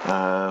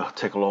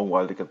take a long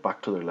while to get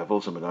back to their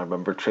levels. I mean, I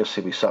remember,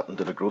 Tracy, we sat and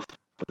did a growth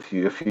with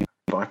you a few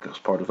back as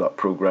part of that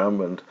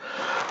program, and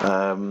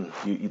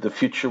the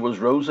future was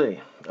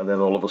rosy, and then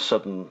all of a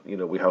sudden,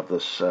 we have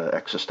this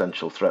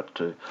existential threat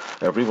to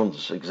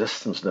everyone's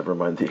existence, never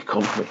mind the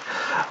economy.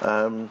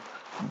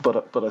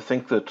 But I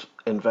think that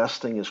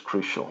investing is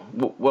crucial.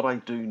 What I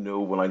do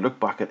know when I look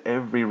back at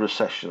every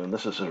recession, and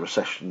this is a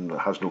recession that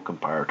has no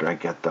comparator, I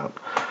get that.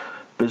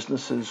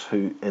 Businesses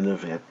who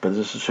innovate,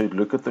 businesses who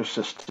look at their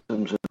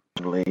systems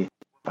internally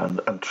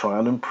and try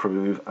and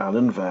improve and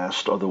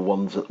invest are the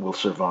ones that will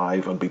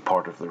survive and be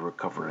part of the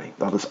recovery.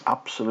 That is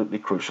absolutely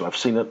crucial. I've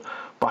seen it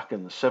back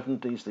in the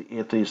 70s, the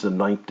 80s, the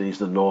 90s,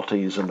 the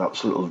noughties, and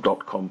that little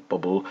dot-com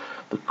bubble,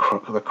 the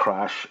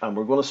crash, and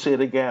we're going to see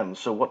it again.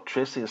 So what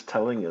Tracy is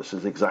telling us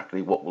is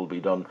exactly what will be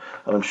done.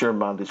 And I'm sure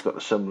Mandy's got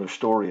a similar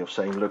story of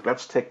saying, look,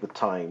 let's take the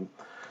time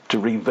to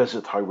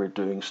revisit how we're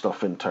doing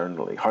stuff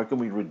internally. How can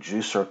we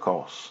reduce our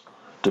costs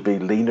to be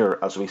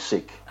leaner as we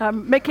seek?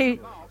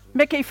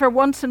 Mickey, for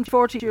once in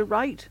 40, you're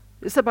right.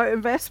 It's about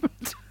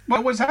investment. Well,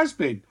 it always has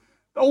been.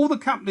 All the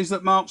companies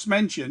that Mark's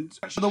mentioned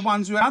are the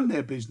ones who run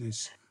their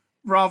business,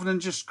 rather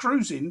than just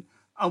cruising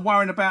and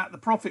worrying about the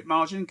profit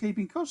margin and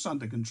keeping costs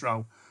under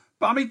control.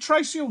 But I mean,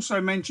 Tracy also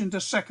mentioned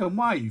a second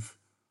wave.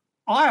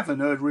 I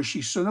haven't heard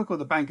Rishi Sunak or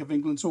the Bank of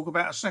England talk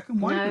about a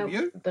second wave, have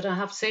you? But I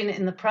have seen it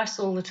in the press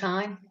all the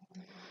time.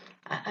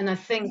 And I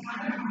think,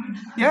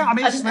 yeah, I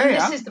mean, it's there.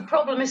 And this is the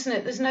problem, isn't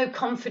it? There's no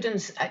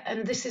confidence,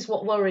 and this is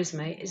what worries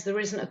me: is there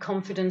isn't a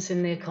confidence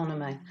in the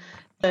economy.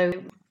 So,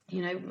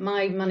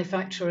 my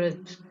manufacturer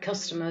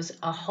customers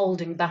are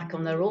holding back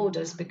on their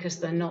orders because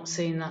they're not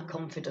seeing that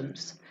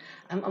confidence,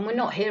 and we're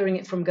not hearing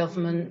it from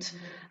government.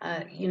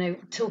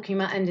 Talking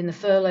about ending the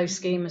furlough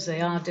scheme as they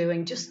are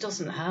doing just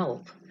doesn't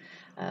help.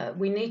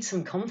 We need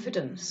some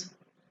confidence.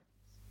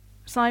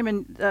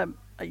 Simon,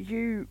 are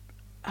you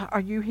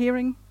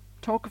hearing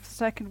talk of the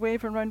second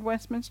wave around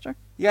Westminster?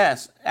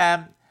 Yes,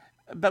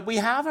 but we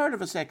have heard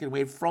of a second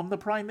wave from the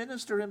Prime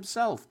Minister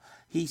himself.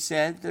 He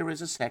said there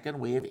is a second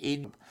wave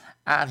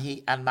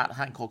and Matt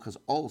Hancock has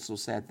also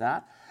said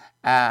that.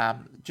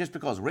 Just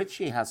because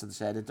Richie hasn't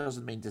said it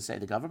doesn't mean to say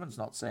the government's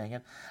not saying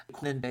it.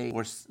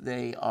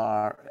 They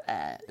are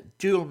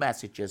dual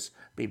messages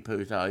being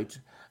put out,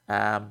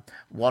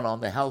 one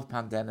on the health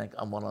pandemic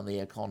and one on the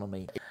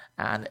economy,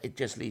 and it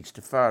just leads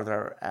to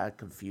further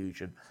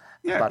confusion.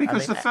 Yeah,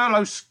 because the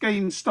furlough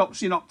scheme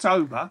stops in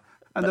October,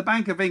 and the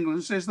Bank of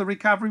England says the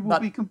recovery will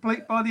be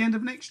complete by the end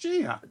of next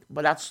year.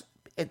 But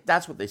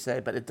that's what they say,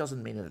 but it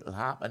doesn't mean it'll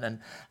happen. And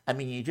I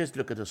mean, you just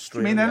look at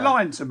Australia. You mean they're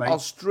lying to me?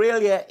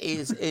 Australia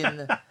is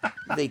in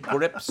the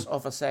grips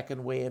of a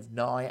second wave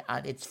now,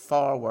 and it's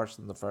far worse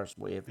than the first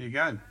wave. There you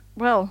go.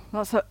 Well,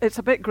 it's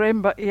a bit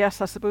grim, but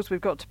yes, I suppose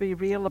we've got to be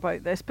real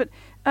about this. But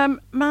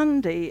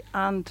Mandy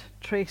and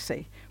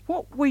Tracy,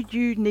 what would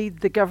you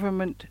need the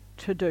government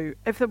to do?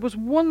 If there was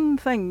one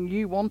thing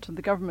you wanted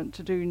the government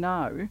to do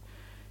now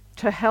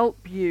to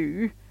help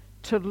you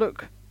to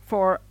look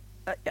for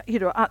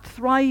at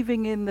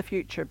thriving in the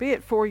future, be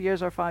it 4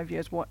 years or 5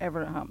 years,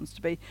 whatever it happens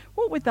to be,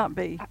 what would that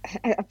be?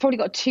 I've probably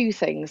got two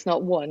things,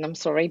 not one, I'm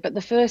sorry. But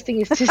the first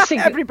thing is to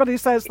signal. Everybody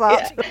says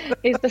that.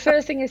 The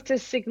first thing is to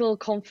signal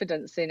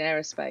confidence in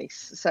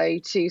aerospace. So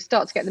to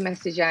start to get the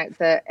message out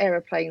that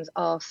aeroplanes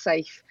are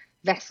safe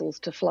vessels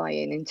to fly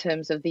in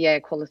terms of the air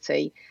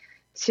quality,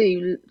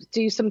 to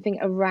do something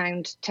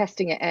around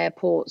testing at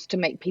airports to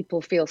make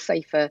people feel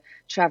safer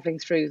traveling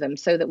through them,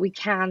 so that we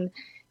can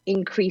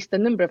increase the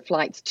number of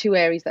flights to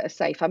areas that are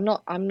safe. I'm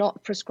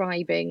not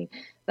prescribing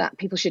that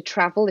people should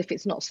travel if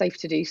it's not safe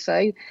to do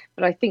so,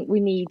 but I think we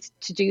need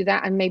to do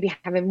that and maybe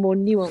have a more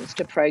nuanced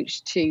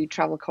approach to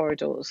travel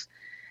corridors.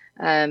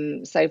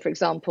 So, for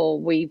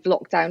example, we've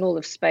locked down all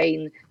of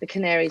Spain, the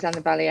Canaries and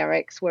the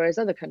Balearics, whereas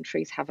other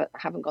countries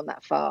haven't gone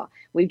that far.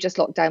 We've just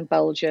locked down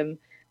Belgium.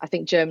 I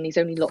think Germany's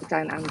only locked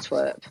down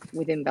Antwerp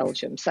within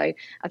Belgium. So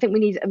I think we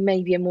need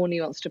maybe a more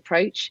nuanced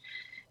approach.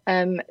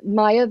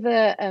 My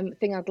other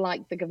thing I'd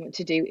like the government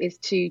to do is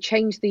to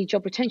change the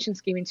job retention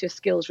scheme into a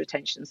skills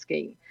retention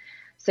scheme.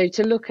 So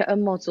to look at a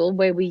model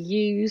where we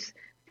use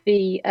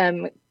the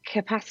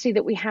capacity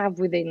that we have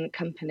within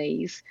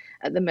companies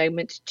at the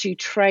moment to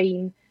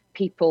train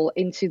people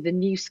into the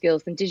new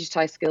skills and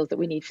digitized skills that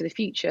we need for the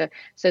future,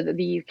 so that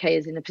the UK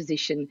is in a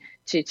position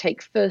to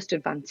take first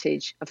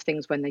advantage of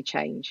things when they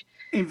change.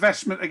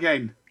 Investment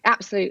again.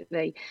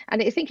 Absolutely.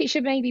 And I think it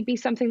should maybe be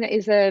something that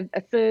is a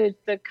third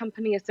the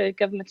company, a third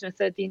government, and a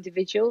third the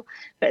individual.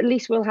 But at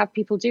least we'll have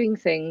people doing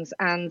things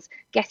and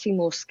getting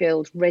more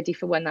skilled, ready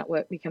for when that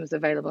work becomes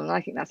available. And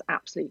I think that's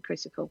absolutely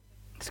critical.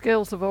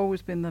 Skills have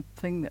always been the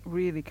thing that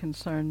really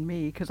concerned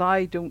me, because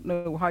I don't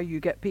know how you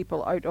get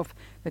people out of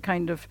the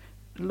kind of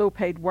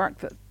low-paid work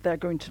that they're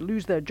going to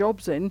lose their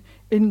jobs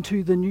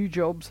into the new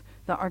jobs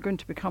that are going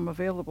to become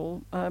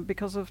available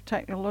because of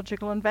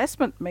technological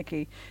investment,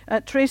 Mickey.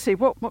 Tracy,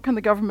 what can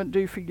the government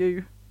do for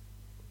you?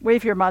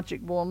 Wave your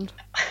magic wand.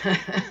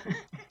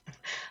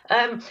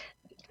 I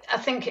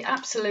think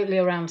absolutely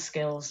around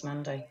skills,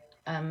 Mandy.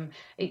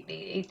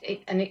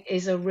 It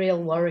is a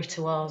real worry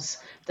to us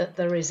that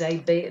there is a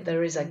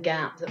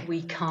gap that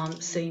we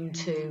can't seem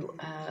to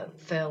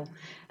fill,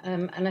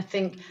 and I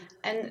think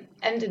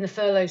ending the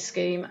furlough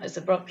scheme as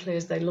abruptly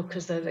as they look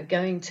as though they're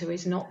going to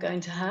is not going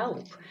to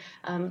help,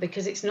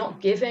 because it's not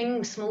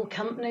giving small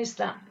companies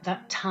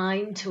that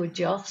time to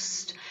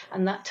adjust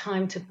and that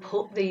time to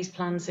put these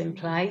plans in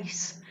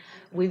place.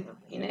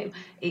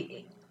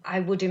 I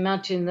would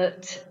imagine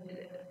that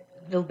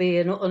there'll be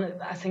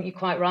I think you're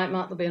quite right,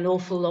 Mark, there'll be an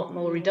awful lot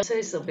more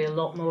redundancies, there'll be a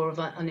lot more of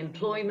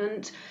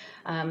unemployment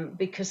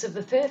because of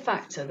the fear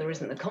factor. There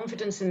isn't the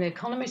confidence in the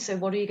economy, so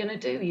what are you going to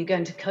do? You're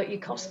going to cut your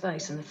cost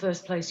base, and the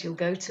first place you'll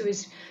go to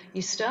is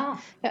your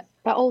staff. Yeah,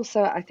 but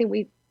also I think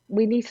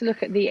we need to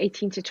look at the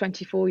 18 to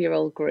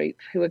 24-year-old group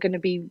who are going to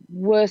be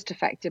worst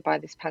affected by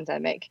this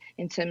pandemic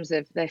in terms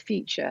of their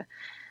future.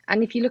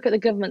 And if you look at the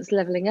government's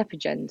levelling up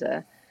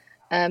agenda,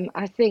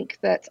 I think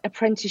that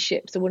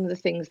apprenticeships are one of the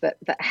things that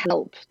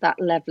help that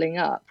levelling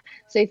up.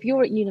 So if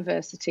you're at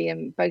university,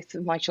 and both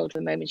of my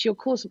children at the moment, your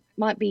course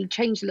might be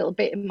changed a little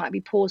bit, it might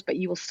be paused, but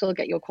you will still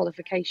get your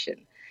qualification.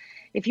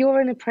 If you're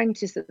an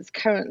apprentice that's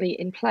currently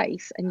in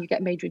place and you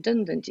get made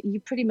redundant, you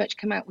pretty much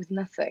come out with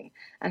nothing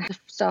and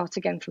have to start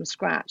again from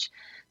scratch.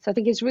 So I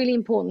think it's really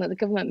important that the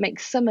government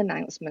makes some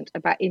announcement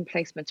about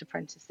in-placement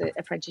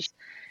apprenticeships.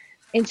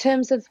 In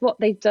terms of what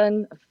they've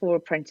done for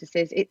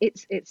apprentices,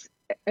 it's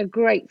a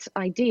great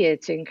idea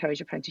to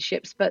encourage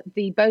apprenticeships, but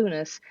the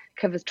bonus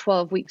covers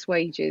 12 weeks'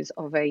 wages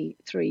of a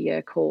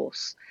 3-year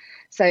course.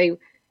 So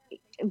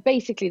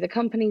basically, the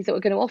companies that are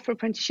going to offer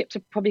apprenticeships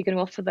are probably going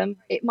to offer them.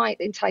 It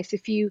might entice a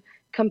few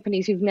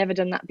companies who've never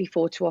done that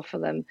before to offer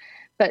them,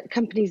 but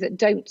companies that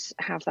don't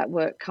have that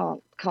work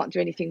can't do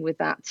anything with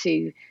that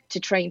to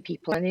train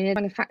people. And in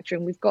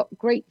manufacturing, we've got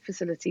great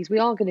facilities. We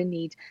are going to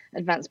need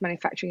advanced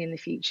manufacturing in the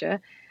future.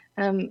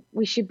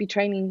 We should be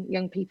training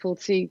young people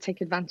to take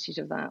advantage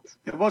of that.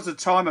 There was a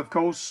time, of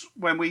course,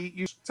 when we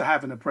used to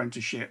have an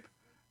apprenticeship.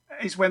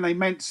 It's when they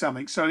meant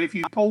something. So if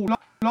you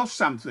lost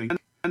something,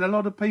 and a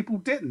lot of people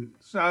didn't.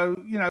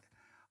 So,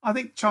 I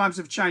think times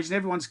have changed and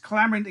everyone's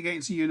clamouring to get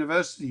into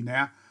university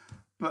now.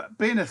 But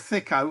being a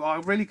thicko, I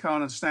really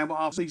can't understand what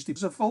half these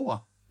things are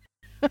for.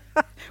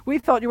 We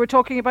thought you were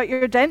talking about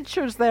your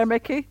dentures there,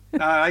 Mickey.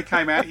 No, they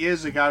came out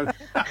years ago.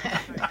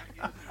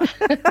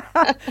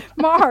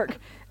 Mark,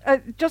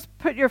 just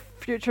put your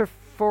future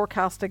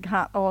forecasting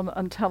hat on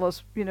and tell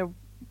us,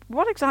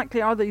 what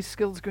exactly are these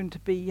skills going to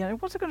be?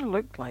 What's it going to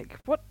look like?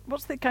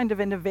 What's the kind of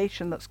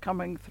innovation that's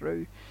coming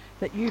through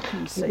that you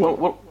can see?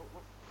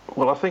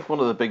 Well, I think one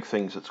of the big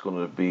things that's going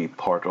to be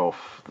part of,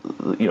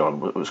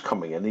 it was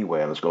coming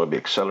anyway, and it's going to be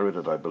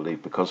accelerated, I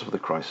believe, because of the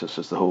crisis,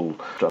 is the whole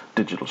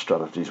digital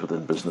strategies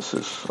within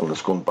businesses. And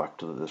it's going back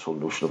to this whole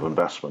notion of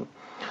investment.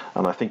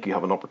 And I think you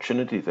have an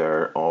opportunity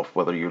there of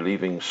whether you're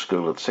leaving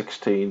school at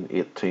 16,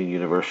 18,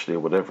 university or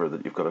whatever,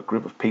 that you've got a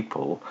group of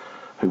people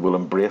who will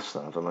embrace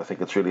that. And I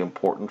think it's really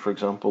important, for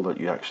example, that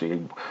you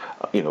actually,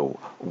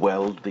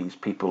 weld these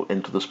people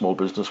into the small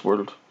business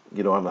world.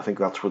 and I think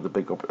that's where the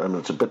big,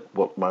 it's a bit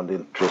what Mandy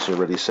and Tracy are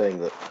already saying,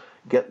 that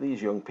get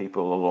these young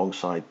people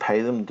alongside,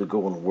 pay them to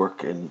go and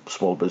work in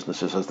small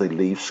businesses as they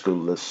leave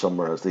school this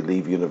summer, as they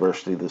leave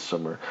university this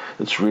summer.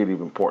 It's really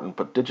important.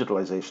 But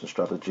digitalization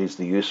strategies,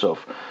 the use of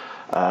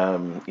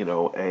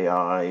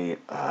AI,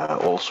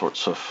 all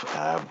sorts of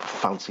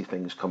fancy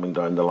things coming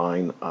down the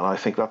line. And I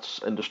think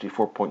that's Industry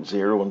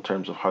 4.0 in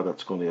terms of how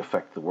that's going to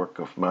affect the work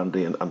of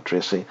Mandy and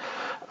Tracy.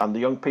 And the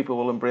young people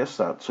will embrace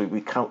that. So we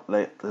can't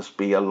let this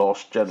be a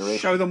lost generation.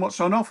 Show them what's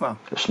on offer.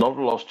 It's not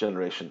a lost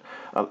generation.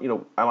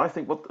 And I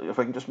think, if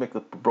I can just make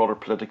the broader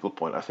political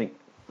point, I think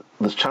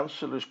the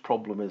Chancellor's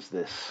problem is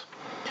this.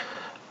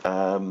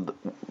 The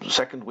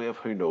second wave,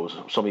 who knows?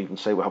 Some even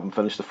say we haven't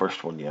finished the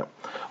first one yet.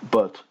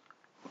 But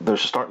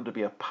there's starting to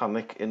be a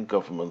panic in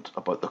government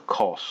about the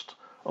cost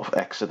of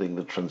exiting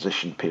the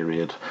transition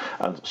period.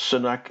 And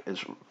Sunak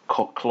is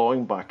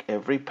clawing back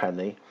every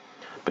penny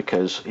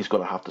because he's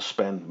going to have to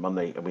spend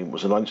money. I mean, it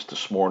was announced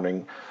this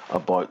morning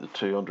about the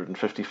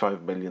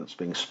 255 million that's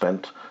being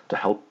spent to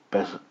help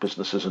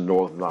businesses in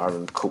Northern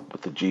Ireland cope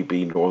with the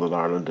GB Northern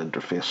Ireland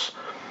interface,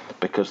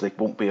 because they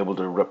won't be able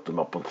to rip them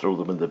up and throw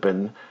them in the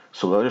bin.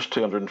 So there's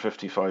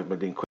 255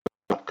 million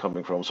quid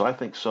coming from. So I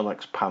think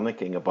Sunak's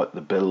panicking about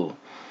the bill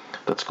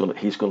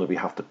he's going to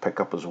have to pick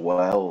up as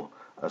well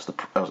as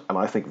and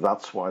I think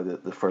that's why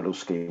the furlough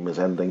scheme is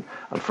ending,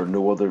 and for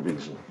no other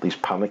reason. He's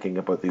panicking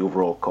about the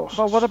overall costs.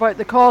 Well, what about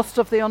the cost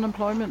of the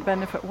unemployment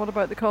benefit? What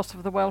about the cost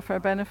of the welfare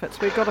benefits?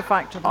 We've got to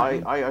factor that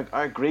in.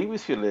 I agree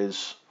with you,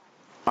 Liz.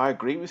 I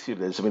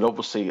mean,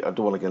 obviously, I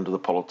don't want to get into the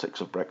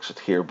politics of Brexit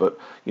here, but,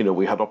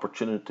 we had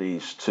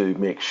opportunities to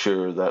make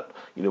sure that,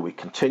 we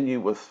continue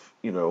with,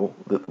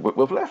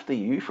 we've left the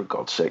EU, for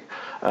God's sake.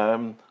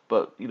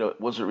 But,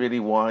 was it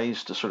really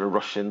wise to sort of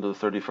rush into the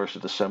 31st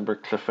of December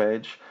cliff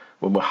edge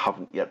when we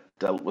haven't yet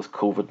dealt with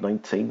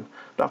COVID-19?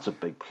 That's a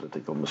big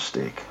political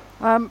mistake.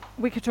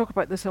 We could talk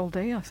about this all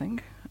day, I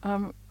think.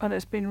 And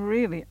it's been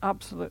really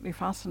absolutely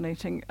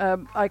fascinating.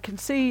 I can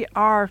see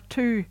our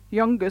two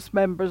youngest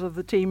members of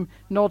the team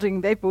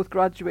nodding. They've both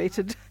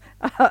graduated.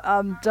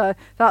 And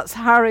that's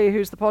Harry,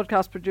 who's the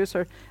podcast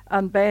producer,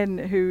 and Ben,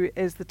 who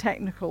is the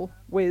technical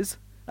whiz.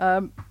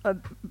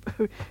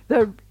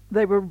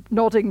 They were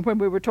nodding when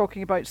we were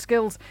talking about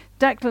skills.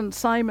 Declan,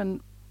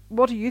 Simon,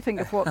 what do you think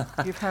of what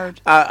you've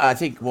heard? I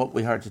think what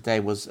we heard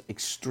today was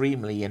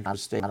extremely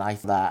interesting, and I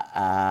thought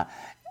that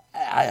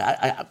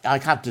I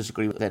can't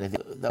disagree with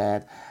anything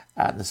that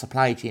the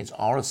supply chains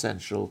are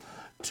essential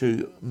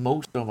to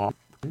most of our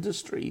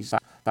industries,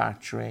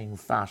 manufacturing,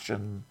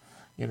 fashion,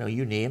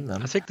 you name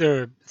them. I think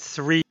there are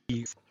three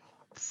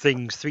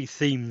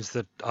themes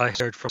that I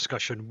heard from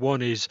discussion.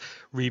 One is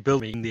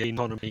rebuilding the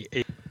economy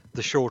in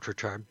the shorter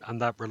term,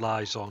 and that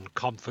relies on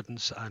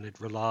confidence, and it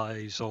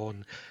relies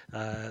on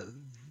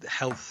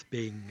health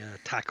being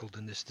tackled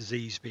and this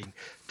disease being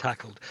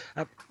tackled.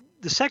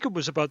 The second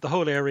was about the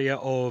whole area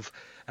of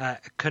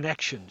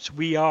connections.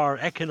 We are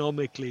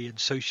economically and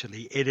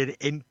socially in an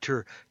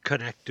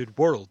interconnected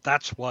world.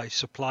 That's why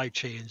supply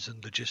chains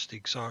and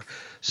logistics are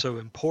so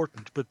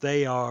important. But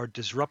they are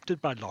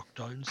disrupted by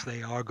lockdowns.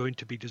 They are going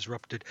to be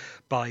disrupted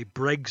by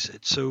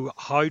Brexit. So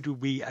how do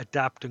we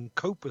adapt and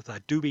cope with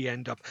that? Do we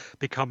end up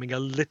becoming a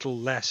little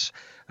less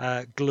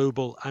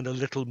global and a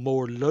little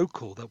more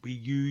local, that we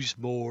use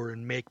more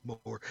and make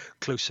more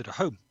closer to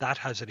home? That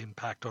has an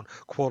impact on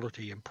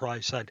quality and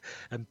price and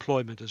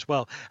employment as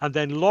well. And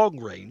then long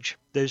range,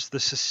 there's the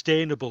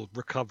sustainable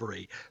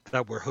recovery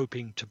that we're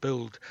hoping to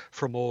build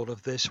from all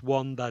of this,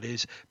 one that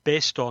is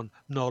based on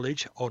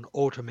knowledge, on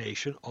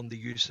automation, on the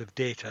use of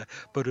data,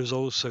 but is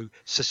also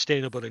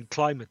sustainable in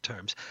climate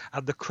terms.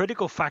 And the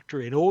critical factor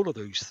in all of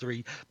those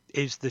three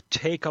is the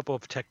take-up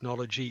of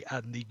technology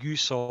and the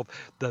use of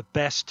the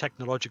best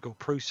technological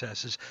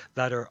processes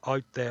that are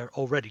out there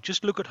already.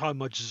 Just look at how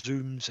much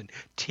Zooms and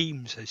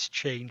Teams has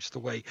changed the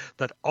way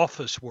that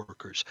office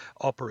workers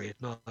operate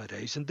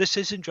nowadays. And this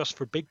isn't just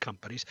for big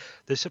companies.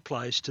 This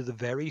applies to the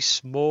very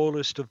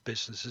smallest of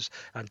businesses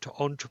and to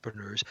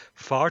entrepreneurs,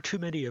 far too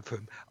many of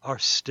whom are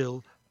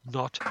still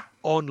not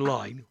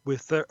online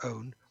with their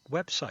own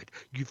website.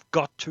 You've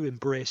got to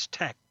embrace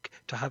tech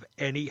to have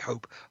any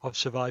hope of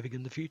surviving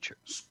in the future.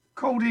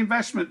 Call the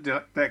investment,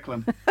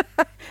 Declan.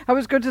 I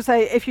was going to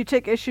say, if you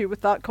take issue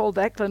with that, call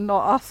Declan,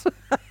 not us.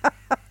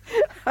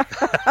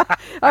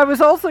 I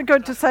was also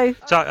going to say...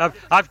 So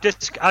I've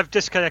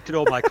disconnected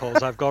all my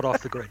calls. I've got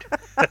off the grid.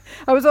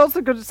 I was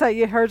also going to say,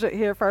 you heard it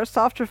here first.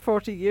 After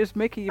 40 years,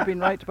 Mickey, you've been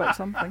right about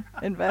something.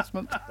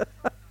 Investment.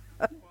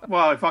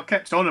 Well, if I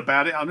kept on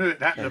about it, I knew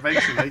it'd happen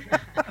eventually.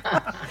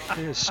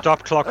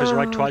 Stop clock is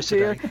right twice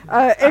a day.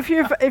 If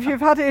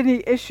you've had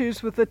any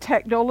issues with the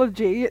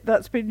technology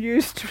that's been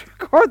used to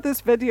record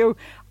this video,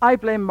 I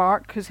blame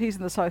Mark, because he's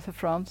in the south of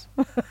France.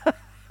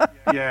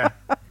 Yeah.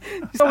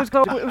 It was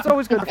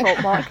always going to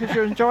fault Mark, because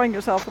you're enjoying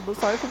yourself in the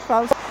south of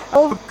France.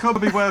 Could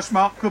be worse,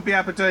 Mark. Could be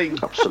Aberdeen.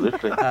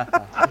 Absolutely.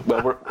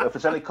 Well, if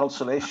it's any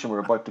consolation, we're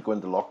about to go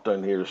into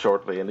lockdown here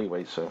shortly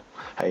anyway, so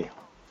hey.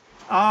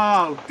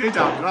 Oh, did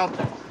I?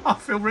 I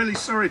feel really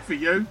sorry for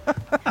you.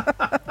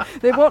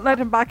 They won't let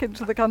him back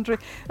into the country.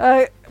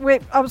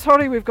 I'm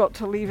sorry we've got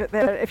to leave it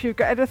there. If you've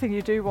got anything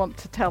you do want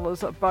to tell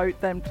us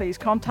about, then please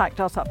contact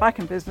us at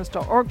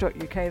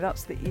backinbusiness.org.uk.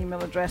 That's the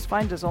email address.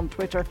 Find us on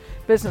Twitter,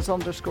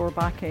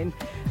 business_backin.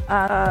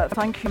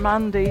 Thank you,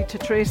 Mandy, to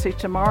Tracy,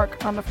 to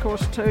Mark, and of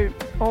course to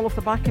all of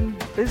the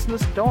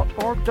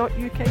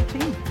backinbusiness.org.uk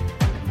team.